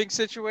living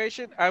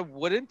situation. I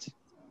wouldn't.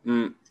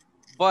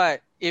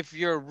 But if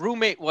your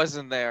roommate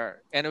wasn't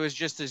there and it was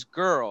just this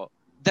girl,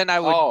 then I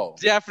would Oh.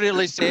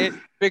 definitely say it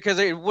because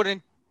it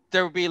wouldn't.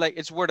 There would be like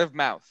it's word of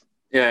mouth.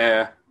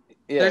 Yeah.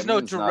 Yeah, There's it no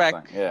means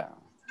direct- nothing. Yeah,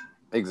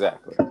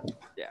 exactly.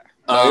 Yeah.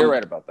 No, you're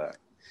right about that.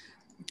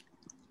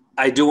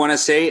 I do want to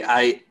say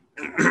I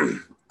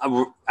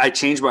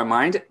changed my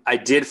mind. I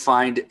did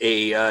find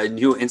a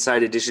new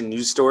Inside Edition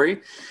news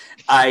story.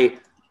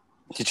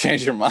 You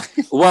changed your mind?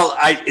 Well,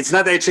 it's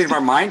not that I changed my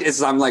mind.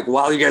 It's I'm like,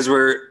 while you guys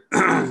were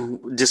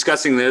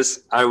discussing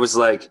this, I was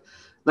like,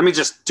 let me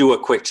just do a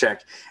quick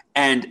check.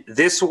 And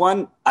this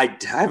one, I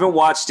haven't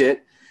watched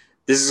it.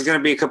 This is going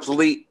to be a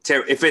complete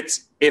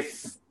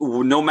if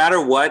no matter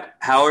what,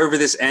 however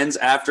this ends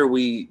after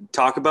we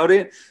talk about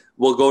it,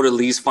 we'll go to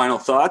Lee's final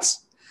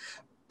thoughts.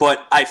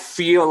 But I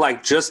feel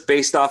like just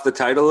based off the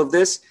title of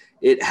this,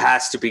 it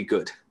has to be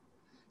good.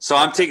 So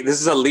I'm taking this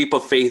is a leap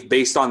of faith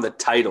based on the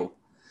title.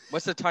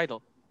 What's the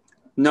title?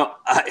 No,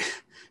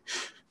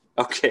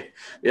 okay.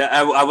 Yeah,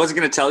 I wasn't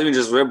going to tell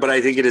you but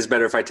I think it is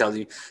better if I tell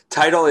you.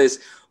 Title is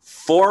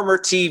former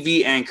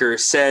TV anchor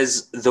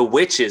says The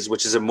Witches,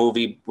 which is a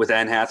movie with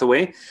Anne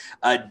Hathaway,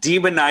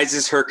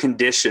 demonizes her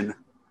condition.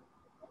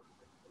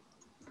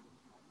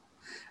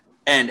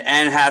 And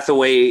Anne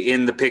Hathaway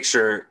in the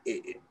picture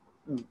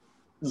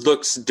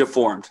looks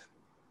deformed.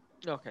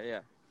 Okay, yeah.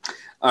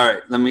 All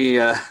right, let me...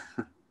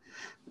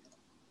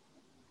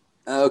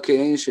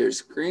 okay, share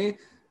screen.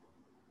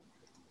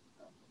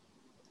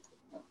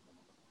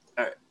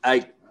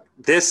 I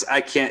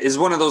can't is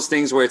one of those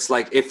things where it's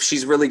like if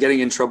she's really getting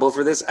in trouble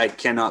for this, I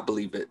cannot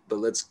believe it. But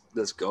let's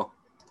go.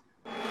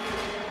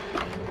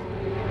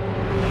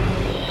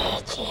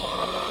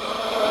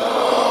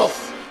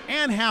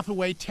 Anne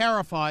Hathaway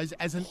terrifies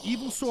as an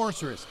evil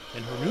sorceress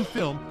in her new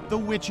film, The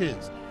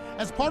Witches.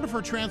 As part of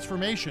her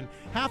transformation,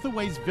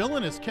 Hathaway's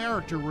villainous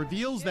character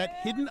reveals that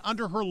hidden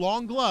under her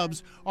long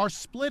gloves are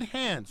split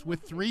hands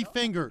with 3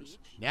 fingers.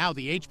 Now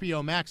the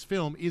HBO Max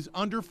film is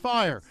under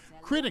fire.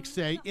 Critics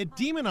say it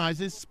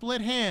demonizes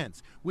split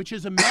hands, which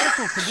is a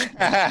medical condition.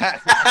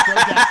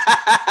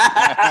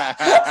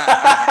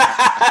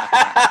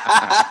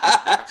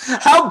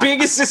 How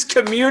big is this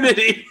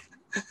community?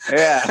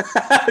 Yeah.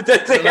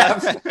 That they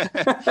have?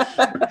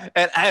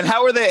 and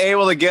how are they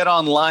able to get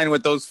online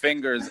with those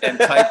fingers and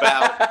type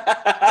out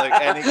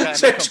like any kind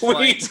To of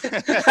complaint?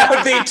 tweet.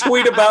 How they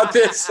tweet about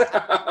this?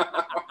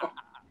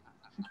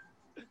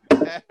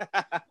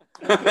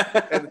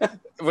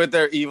 With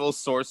their evil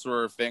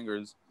sorcerer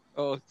fingers.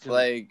 Oh,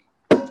 Like,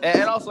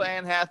 and also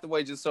Anne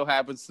Hathaway just so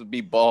happens to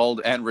be bald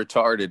and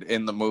retarded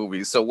in the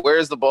movie. So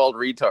where's the bald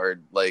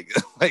retard like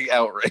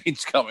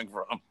outrage coming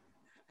from?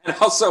 And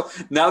also,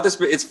 now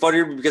it's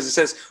funnier because it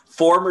says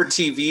former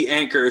TV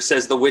anchor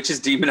says The Witches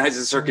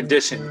demonizes her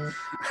condition.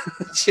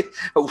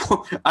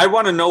 I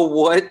want to know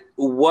what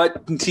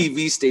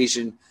TV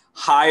station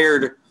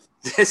hired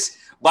this.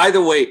 By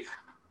the way,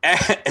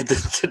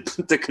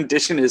 the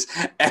condition is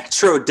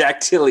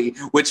ectrodactyly,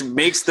 which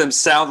makes them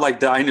sound like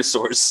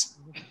dinosaurs.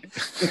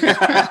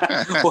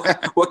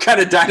 What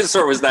kind of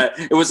dinosaur was that?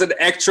 It was an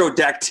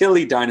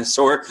ectrodactyly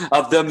dinosaur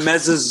of the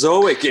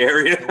Mesozoic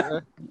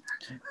area.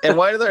 And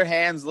why do their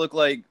hands look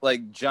like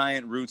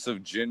giant roots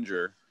of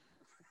ginger?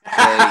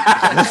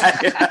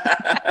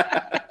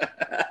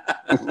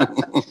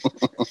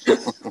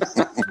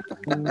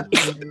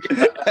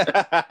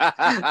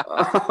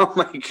 Oh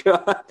my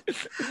god.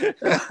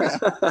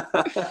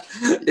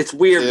 It's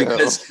weird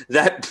because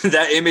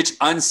that image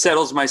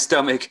unsettles my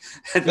stomach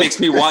and makes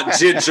me want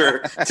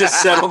ginger to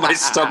settle my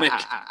stomach.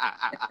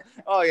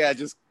 Oh yeah,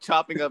 just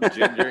chopping up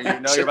ginger. You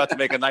know you're about to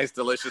make a nice,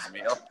 delicious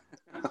meal.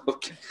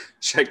 Okay.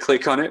 Should I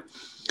click on it?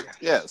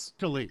 Yes.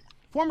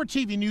 Former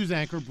TV news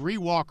anchor Bree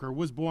Walker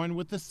was born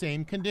with the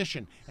same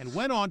condition and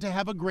went on to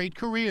have a great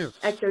career.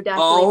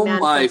 Oh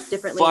my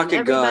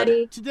fucking god.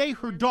 Today,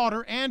 her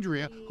daughter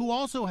Andrea, who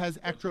also has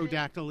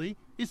ectrodactyly,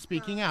 is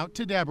speaking out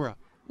to Deborah.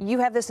 You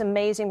have this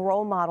amazing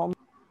role model.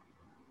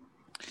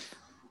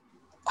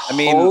 I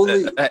mean,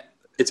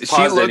 it's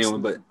paused looks, anyway,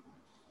 but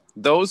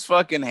those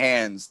fucking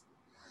hands.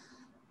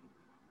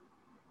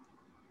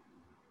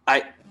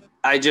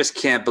 I just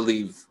can't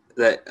believe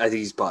that. I think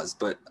he's paused,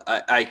 but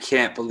I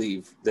can't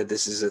believe that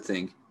this is a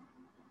thing.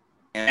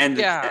 And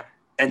yeah.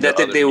 And that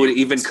they would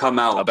even come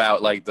out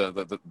about like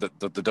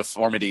the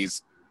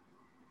deformities.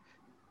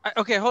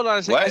 Okay, hold on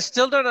a second. What? I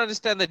still don't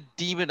understand the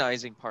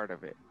demonizing part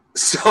of it.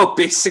 So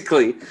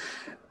basically,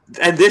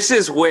 and this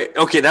is where,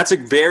 okay, that's a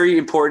very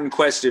important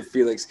question,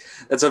 Felix.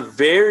 That's a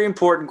very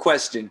important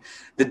question.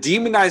 The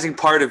demonizing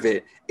part of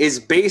it is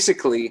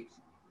basically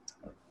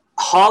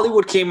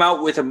Hollywood came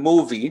out with a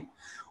movie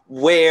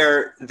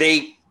where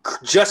they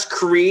just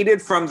created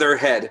from their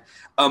head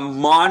a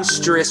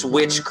monstrous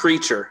witch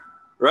creature,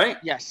 right?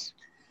 Yes.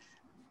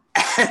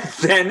 And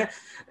then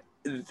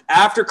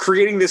after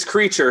creating this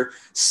creature,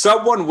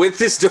 someone with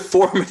this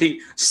deformity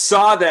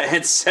saw that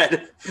and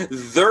said,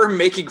 they're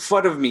making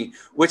fun of me,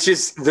 which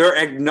is their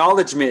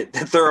acknowledgement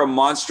that they're a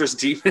monstrous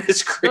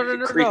demoness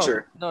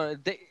creature. No,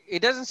 it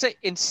doesn't say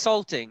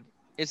insulting.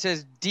 It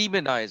says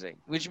demonizing,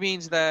 which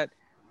means that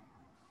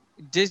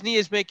Disney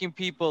is making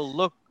people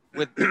look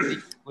with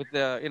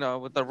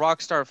the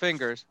rock star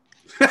fingers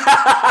They said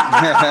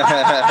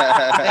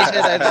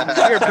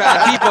that we're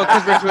bad people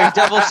because we're doing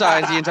devil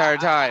signs the entire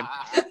time.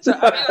 So,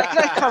 I mean,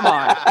 like, come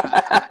on.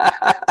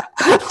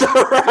 The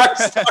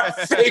Rockstar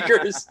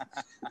Fingers.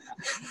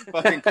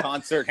 Fucking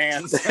concert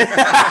hands.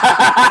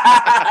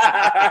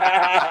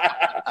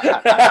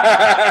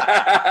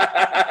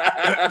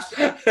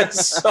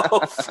 It's so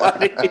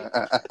funny. I'm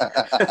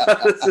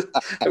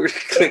gonna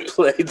click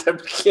play them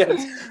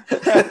kids.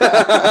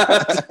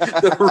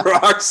 The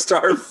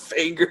Rockstar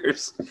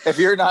Fingers. If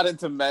you're not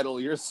into metal,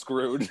 you're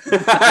screwed.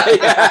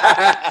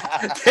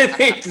 Yeah.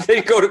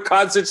 They go to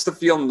concerts to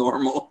feel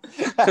normal.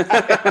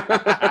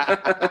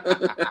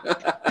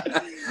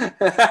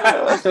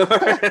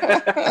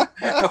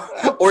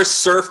 Or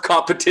surf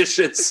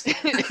competitions.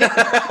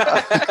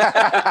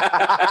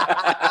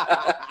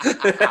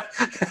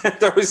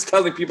 They're always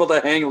telling people to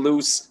hang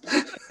loose.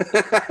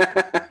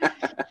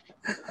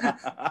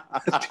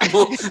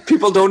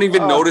 People don't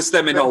even notice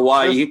them in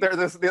Hawaii.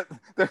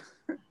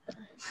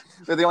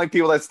 They're the only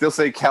people that still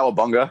say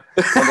cowabunga.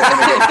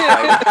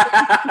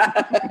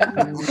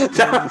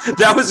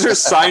 That was their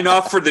sign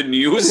off for the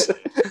news.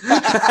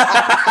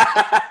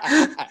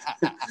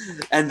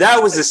 And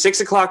that was the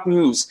 6 o'clock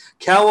news.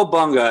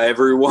 Cowabunga,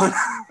 everyone.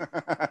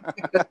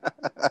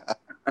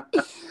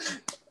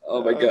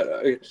 Oh my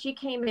God. She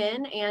came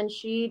in and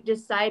she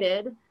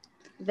decided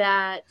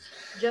that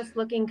just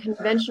looking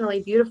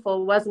conventionally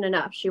beautiful wasn't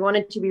enough. She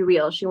wanted to be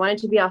real. She wanted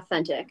to be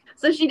authentic.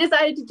 So she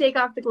decided to take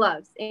off the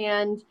gloves.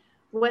 And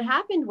what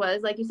happened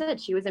was, like you said,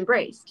 she was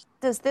embraced.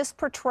 Does this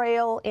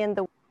portrayal in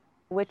The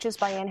Witches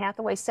by Anne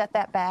Hathaway set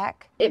that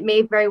back? It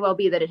may very well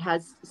be that it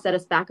has set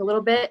us back a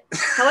little bit.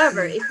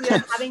 However, if we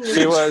are having this...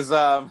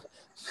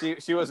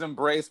 She was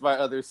embraced by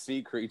other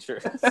sea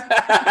creatures. Are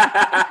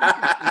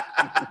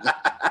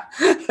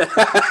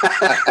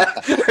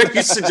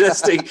you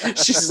suggesting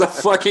she's a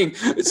fucking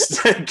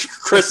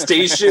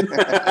crustacean?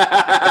 What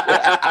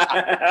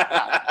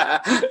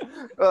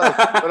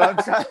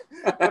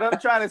I'm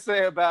trying to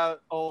say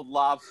about old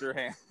lobster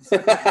hands.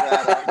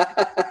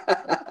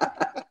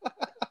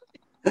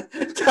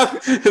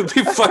 It would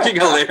be fucking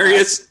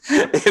hilarious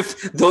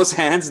if those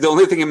hands, the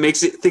only thing it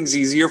makes things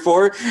easier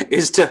for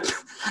is to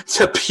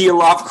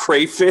peel off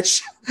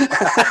crayfish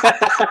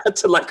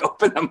to like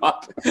open them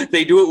up.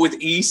 They do it with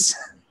ease.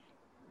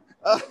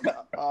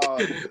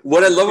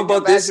 What I love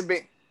about this,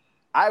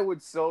 I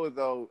would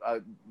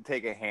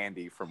take a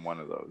handy from one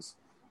of those,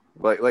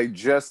 like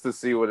just to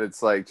see what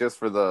it's like, just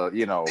for the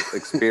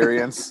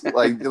experience,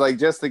 like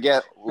just to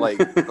get like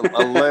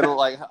a little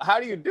like, how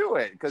do you do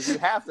it? Because you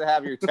have to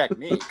have your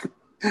technique.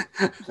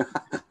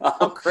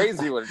 How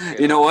crazy would it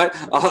be? You know what?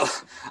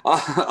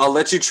 I'll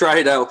let you try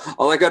it out.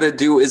 All I got to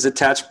do is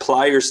attach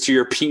pliers to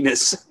your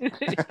penis. Do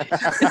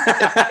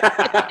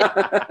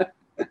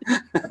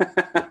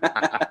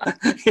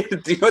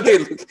you know what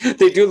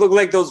they do look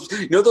like those?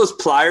 You know those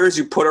pliers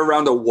you put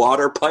around a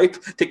water pipe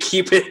to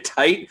keep it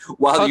tight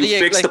while you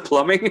fix the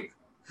plumbing?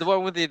 The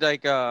one with the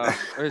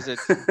what is it?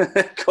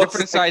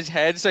 Different size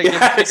head, so you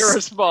get bigger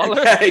or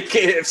smaller. Yeah,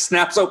 it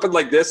snaps open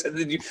like this, and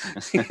then you.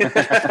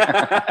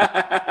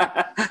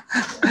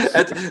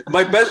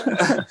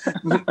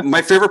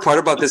 My favorite part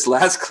about this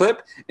last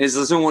clip is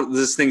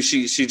this thing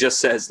she just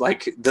says.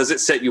 Like, does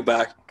it set you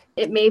back?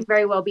 It may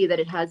very well be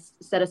that it has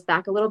set us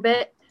back a little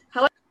bit.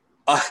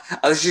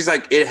 However, she's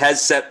like,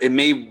 it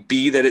may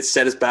be that it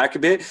set us back a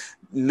bit.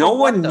 No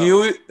one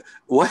knew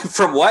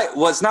from what.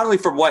 Well, it's not only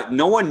from what.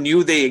 No one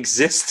knew they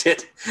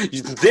existed.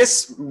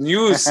 This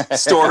news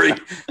story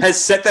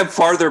has set them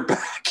farther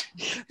back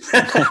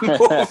than the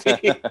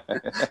movie.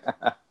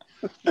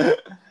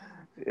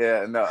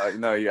 Yeah, no,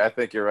 I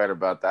think you're right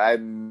about that. I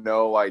had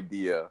no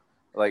idea,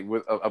 like,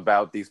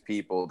 about these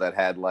people that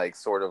had like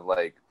sort of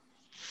like,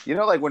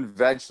 like when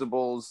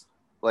vegetables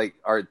like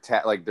are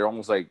like they're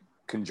almost like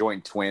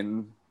conjoined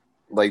twin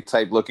like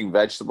type looking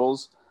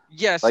vegetables.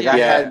 Yes, like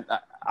yeah.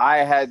 I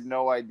had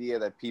no idea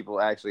that people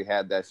actually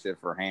had that shit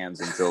for hands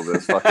until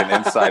this fucking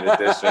Inside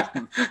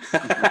Edition.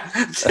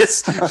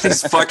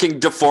 These fucking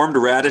deformed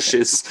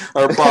radishes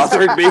are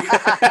bothering me.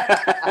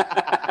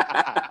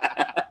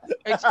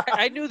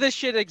 I knew this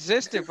shit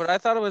existed, but I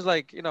thought it was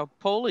like,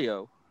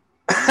 polio.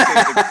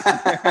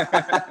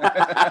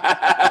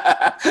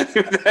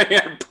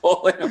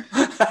 Polio.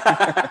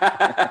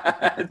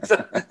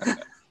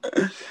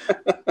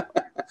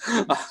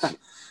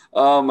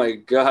 Oh my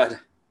God.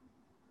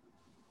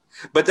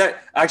 But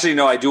that actually,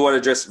 no, I do want to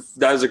address.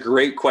 That was a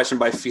great question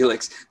by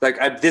Felix.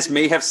 Like, this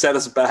may have set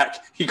us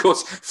back. He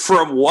goes,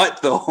 from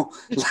what though?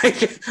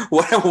 Like,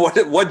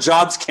 what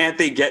jobs can't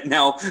they get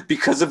now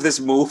because of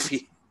this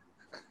movie?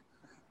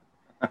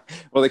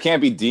 Well, they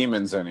can't be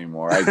demons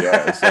anymore, I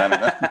guess. I don't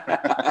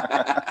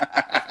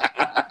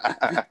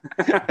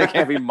know. They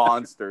can't be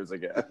monsters, I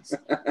guess.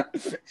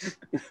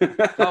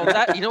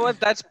 Oh, you know what?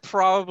 That's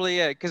probably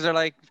it. Because they're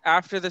like,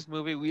 after this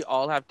movie, we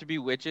all have to be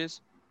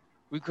witches.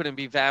 We couldn't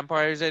be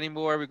vampires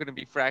anymore. We couldn't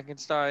be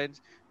Frankensteins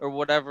or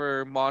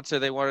whatever monster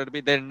they wanted to be.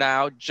 They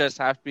now just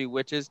have to be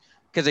witches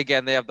because,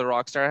 again, they have the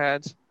rock star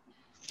hands.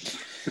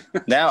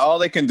 Now all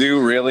they can do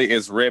really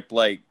is rip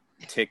like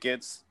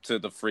tickets to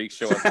the freak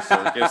show at the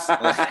circus.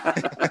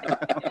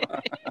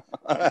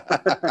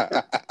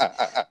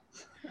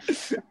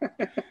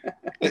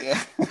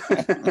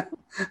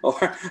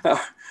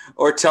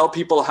 Or tell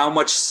people how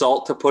much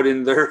salt to put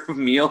in their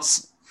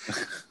meals.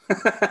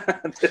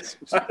 This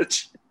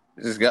much.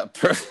 Just got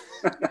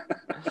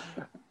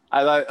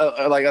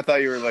I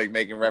thought you were like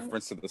making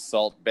reference to the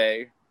Salt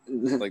Bay,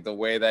 like the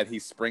way that he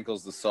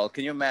sprinkles the salt.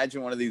 Can you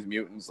imagine one of these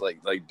mutants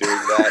like doing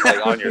that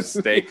like on your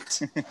steak?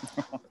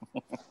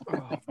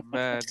 Oh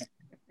man.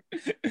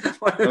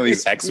 One of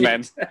these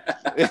X-Men.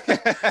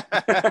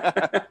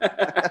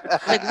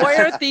 Like, why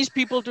aren't these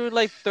people doing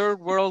like third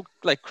world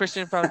like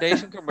Christian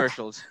Foundation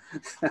commercials?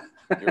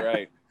 You're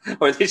right.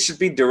 Or they should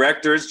be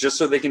directors just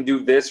so they can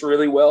do this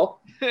really well.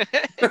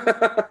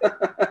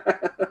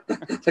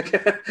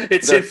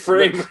 It's in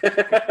frame.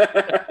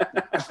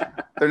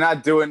 They're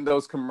not doing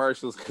those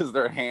commercials because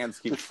their hands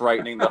keep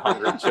frightening the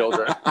hungry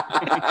children.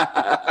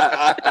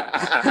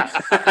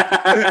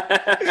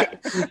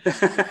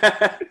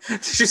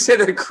 Did you say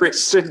the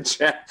Christian?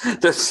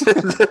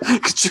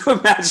 Could you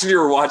imagine you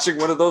were watching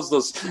one of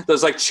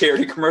those like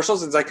charity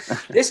commercials? It's like,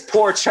 this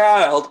poor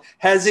child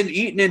hasn't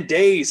eaten in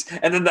days,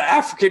 and then the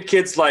African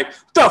kid's like,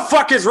 "What the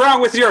fuck is wrong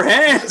with your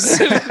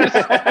hands?"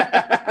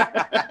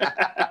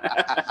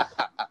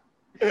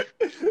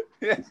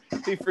 Yeah,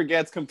 he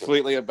forgets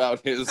completely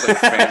about his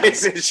family.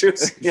 His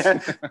issues.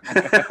 Yeah.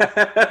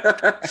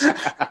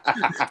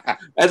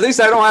 At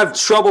least I don't have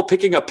trouble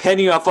picking a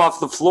penny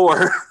off the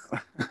floor.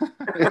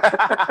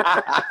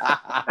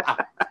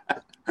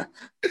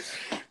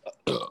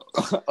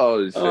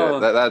 Oh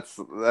shit!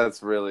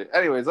 That's really.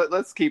 Anyways,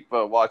 let's keep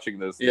watching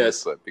this.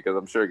 Yes, clip because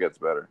I'm sure it gets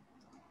better.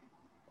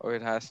 Oh,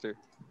 it has to.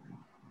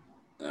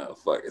 Oh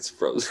fuck! It's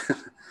frozen.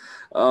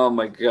 Oh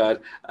my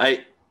god!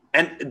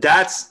 And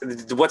that's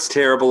what's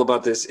terrible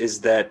about this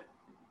is that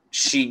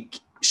she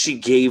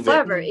gave it.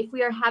 However, if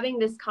we are having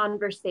this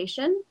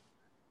conversation,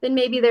 then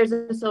maybe there's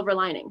a silver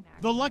lining.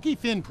 The Lucky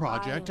Finn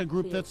Project, a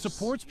group that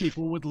supports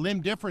people with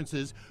limb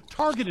differences,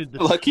 targeted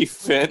the Lucky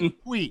Finn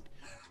tweet.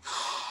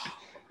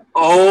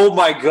 Oh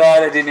my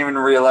god, I didn't even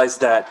realize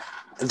that.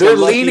 They're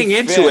leaning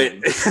into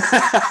it.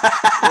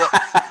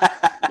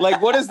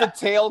 Like, what is the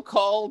tail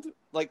called?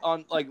 Like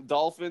on like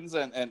dolphins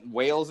and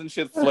whales and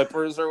shit,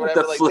 flippers or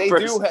whatever. Like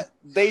flippers.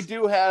 They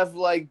do have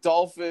like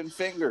dolphin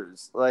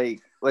fingers,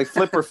 like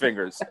flipper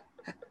fingers.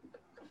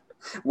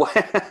 What?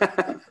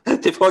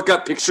 They've all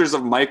got pictures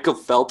of Michael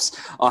Phelps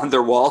on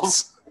their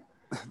walls.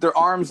 Their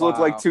arms look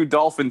like two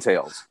dolphin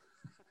tails.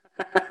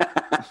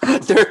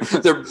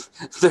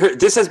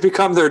 This has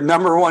become their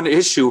number one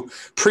issue.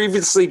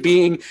 Previously,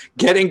 being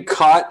getting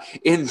caught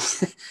in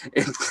the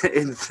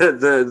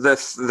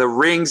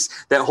rings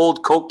that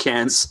hold Coke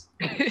cans.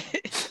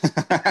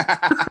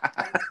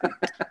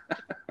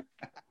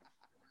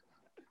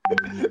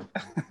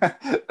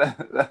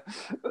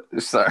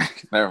 Sorry,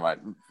 never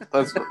mind.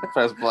 Let's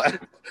press play.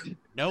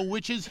 No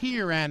witches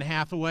here, Anne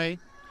Hathaway.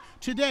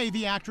 Today,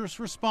 the actress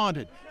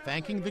responded,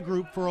 thanking the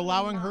group for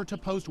allowing her to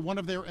post one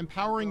of their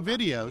empowering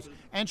videos,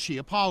 and she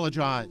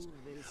apologized.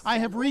 I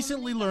have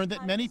recently learned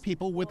that many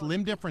people with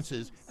limb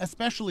differences,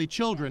 especially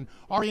children,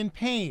 are in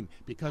pain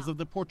because of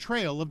the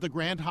portrayal of the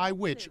Grand High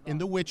Witch in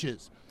The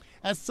Witches.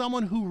 As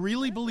someone who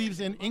really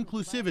believes in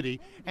inclusivity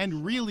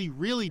and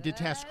really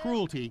detests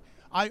cruelty,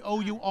 I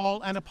owe you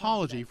all an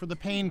apology for the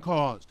pain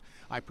caused.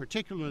 I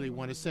particularly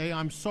want to say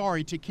I'm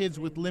sorry to kids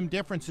with limb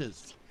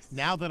differences.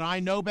 Now that I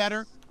know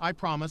better, I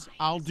promise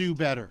I'll do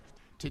better.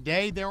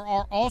 Today, there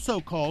are also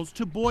calls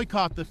to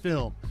boycott the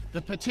film.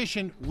 The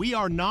petition, We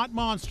Are Not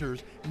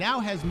Monsters, now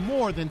has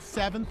more than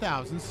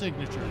 7,000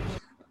 signatures.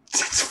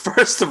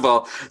 First of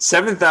all,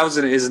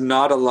 7,000 is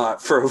not a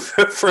lot for a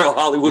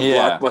Hollywood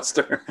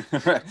blockbuster.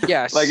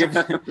 Yes. Like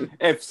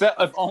if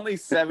only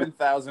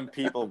 7,000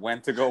 people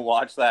went to go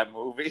watch that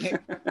movie,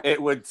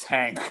 it would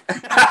tank.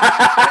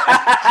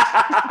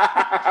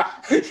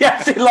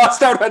 Yeah, they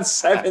lost out on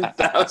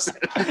 7,000.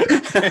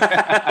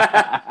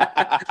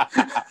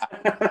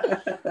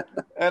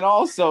 And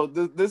also,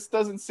 this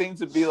doesn't seem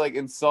to be like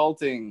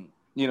insulting,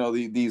 you know,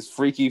 these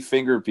freaky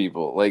finger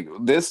people. Like,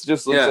 this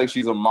just looks like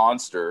she's a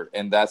monster,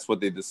 and that's what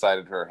they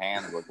decided her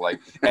hands look like.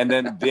 And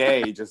then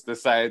they just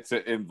decided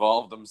to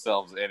involve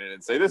themselves in it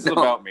and say, this is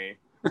about me.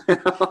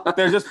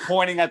 They're just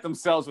pointing at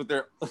themselves with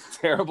their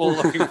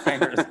terrible-looking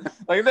fingers.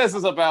 Like, this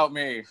is about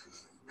me.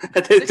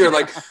 They're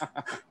like,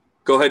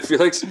 go ahead,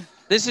 Felix.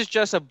 This is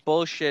just a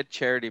bullshit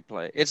charity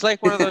play. It's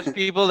like one of those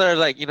people that are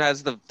like, you know,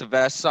 has the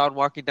vests on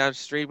walking down the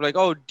street. Like,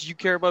 oh, do you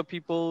care about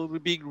people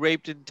being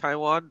raped in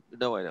Taiwan?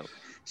 No, I don't.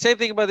 Same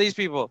thing about these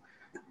people.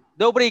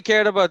 Nobody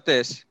cared about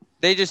this.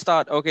 They just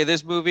thought, okay,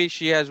 this movie,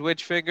 she has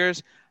witch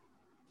fingers.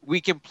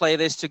 We can play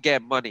this to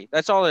get money.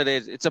 That's all it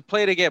is. It's a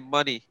play to get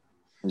money.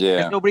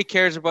 Yeah. And nobody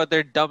cares about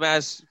their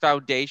dumbass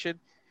foundation,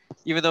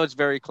 even though it's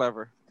very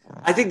clever.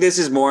 I think this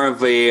is more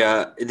of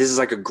this is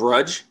like a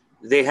grudge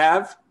they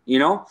have, you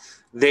know?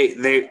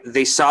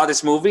 They saw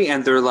this movie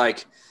and they're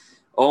like,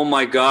 oh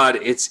my God,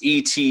 it's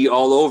E.T.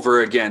 all over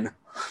again.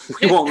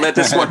 We won't let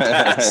this one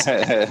pass.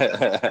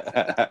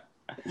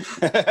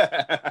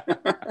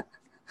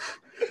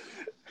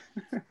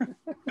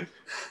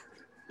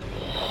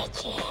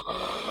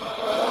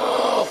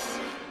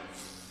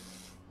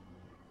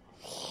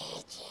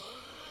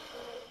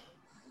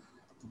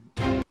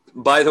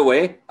 By the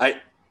way,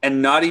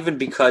 and not even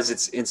because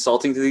it's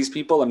insulting to these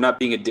people, I'm not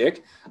being a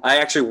dick. I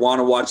actually want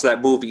to watch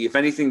that movie. If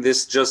anything,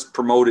 this just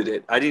promoted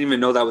it. I didn't even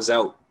know that was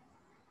out.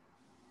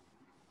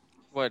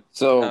 What?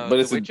 So, but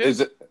is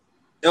it?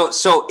 No,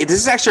 so this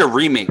is actually a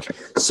remake.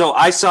 So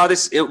I saw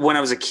this when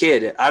I was a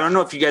kid. I don't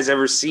know if you guys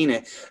ever seen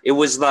it. It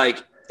was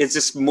like it's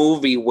this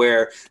movie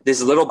where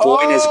this little boy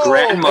and his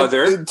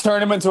grandmother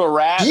turn him into a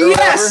rat.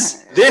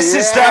 Yes, this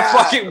is that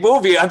fucking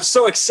movie. I'm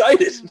so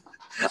excited.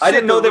 I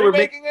didn't know they were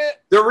making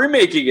it. They're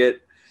remaking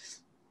it.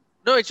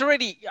 No, it's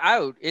already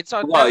out. It's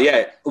on. Well,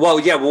 yeah. Well,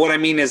 yeah. But what I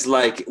mean is,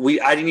 like,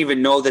 I didn't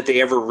even know that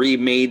they ever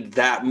remade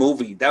that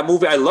movie. That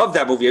movie, I love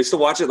that movie. I used to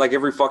watch it like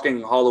every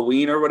fucking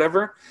Halloween or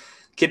whatever.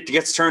 Kid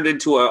gets turned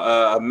into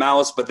a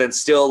mouse, but then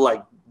still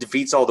like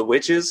defeats all the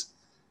witches.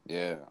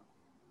 Yeah.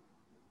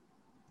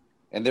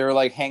 And they were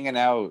like hanging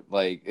out,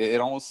 like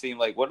it almost seemed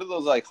like what are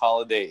those like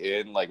Holiday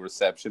Inn like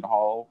reception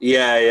hall?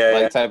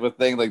 Yeah. Type of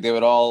thing. Like they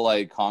would all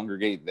like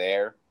congregate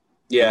there.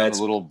 Yeah, and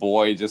the little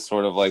boy just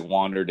sort of like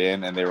wandered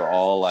in, and they were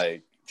all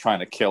like trying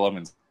to kill him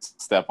and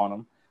step on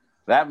him.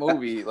 That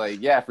movie, like,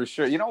 yeah, for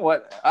sure. You know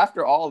what?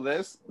 After all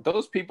this,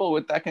 those people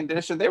with that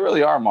condition, they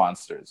really are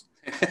monsters.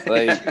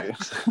 Like, I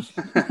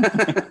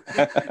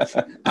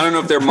don't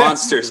know if they're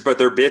monsters, but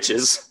they're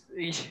bitches.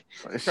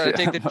 Trying to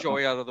take the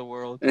joy out of the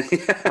world.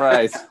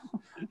 Right.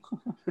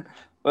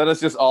 Let us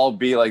just all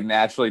be like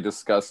naturally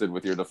disgusted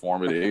with your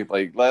deformity.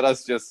 Like, let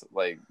us just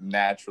like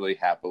naturally,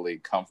 happily,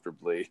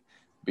 comfortably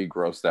be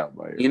grossed out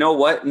by it. You know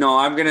what? No,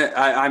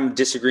 I'm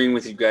disagreeing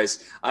with you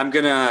guys. I'm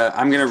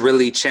gonna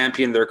really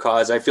champion their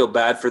cause. I feel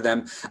bad for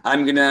them.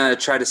 I'm gonna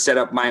try to set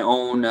up my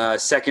own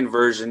second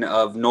version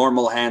of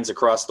Normal Hands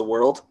Across the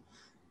World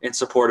in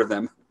support of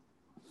them.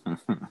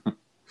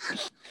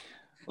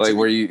 Like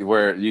where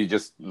you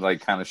just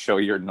like kind of show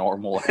your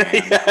normal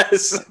hand,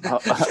 yes,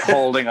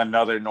 holding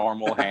another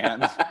normal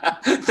hand.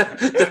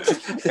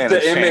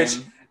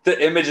 The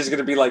image is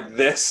gonna be like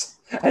this.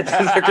 And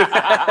then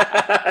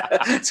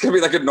it's gonna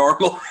be like a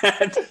normal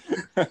hand.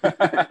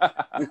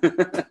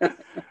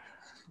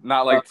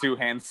 Not like two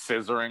hands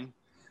scissoring.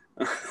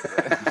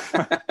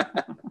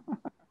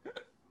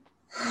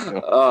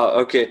 Oh,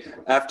 okay.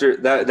 After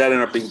that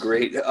ended up being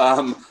great.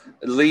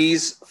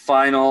 Lee's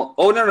final.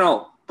 Oh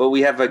no! But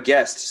we have a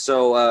guest.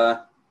 So,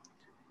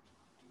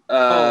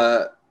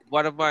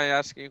 what am I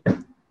asking?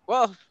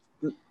 Well,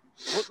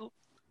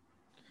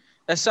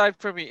 aside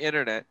from the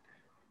internet,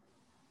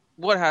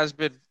 what has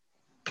been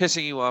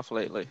pissing you off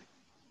lately?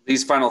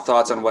 These final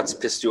thoughts on what's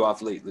pissed you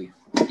off lately.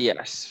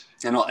 Yes.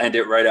 And I'll end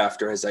it right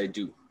after, as I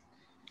do.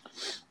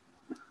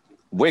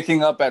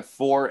 Waking up at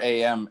 4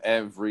 a.m.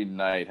 every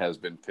night has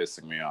been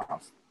pissing me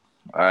off.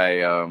 I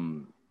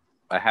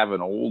have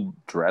an old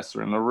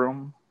dresser in the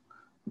room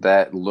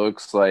that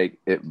looks like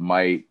it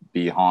might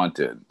be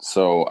haunted.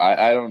 So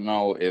I don't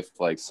know if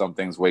like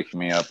something's waking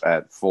me up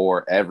at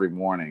 4 every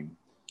morning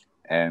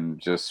and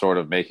just sort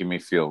of making me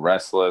feel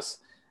restless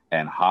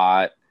and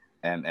hot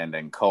and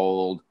then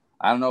cold.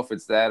 I don't know if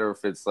it's that or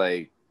if it's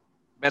like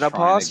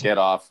menopause. To get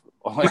off.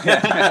 Oh,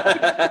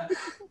 yeah.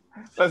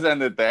 Let's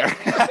end it there. Take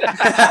care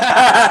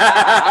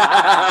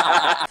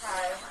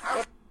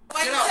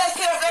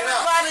of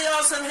everybody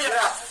else in here.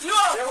 You're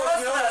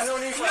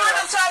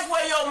the type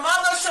where your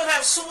mother should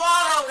have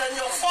swallowed and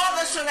your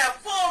father should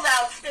have pulled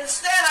out.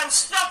 Instead, I'm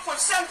stuck with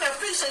something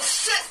piece of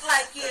shit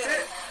like you.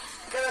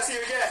 Can I see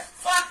you again?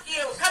 Fuck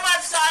you.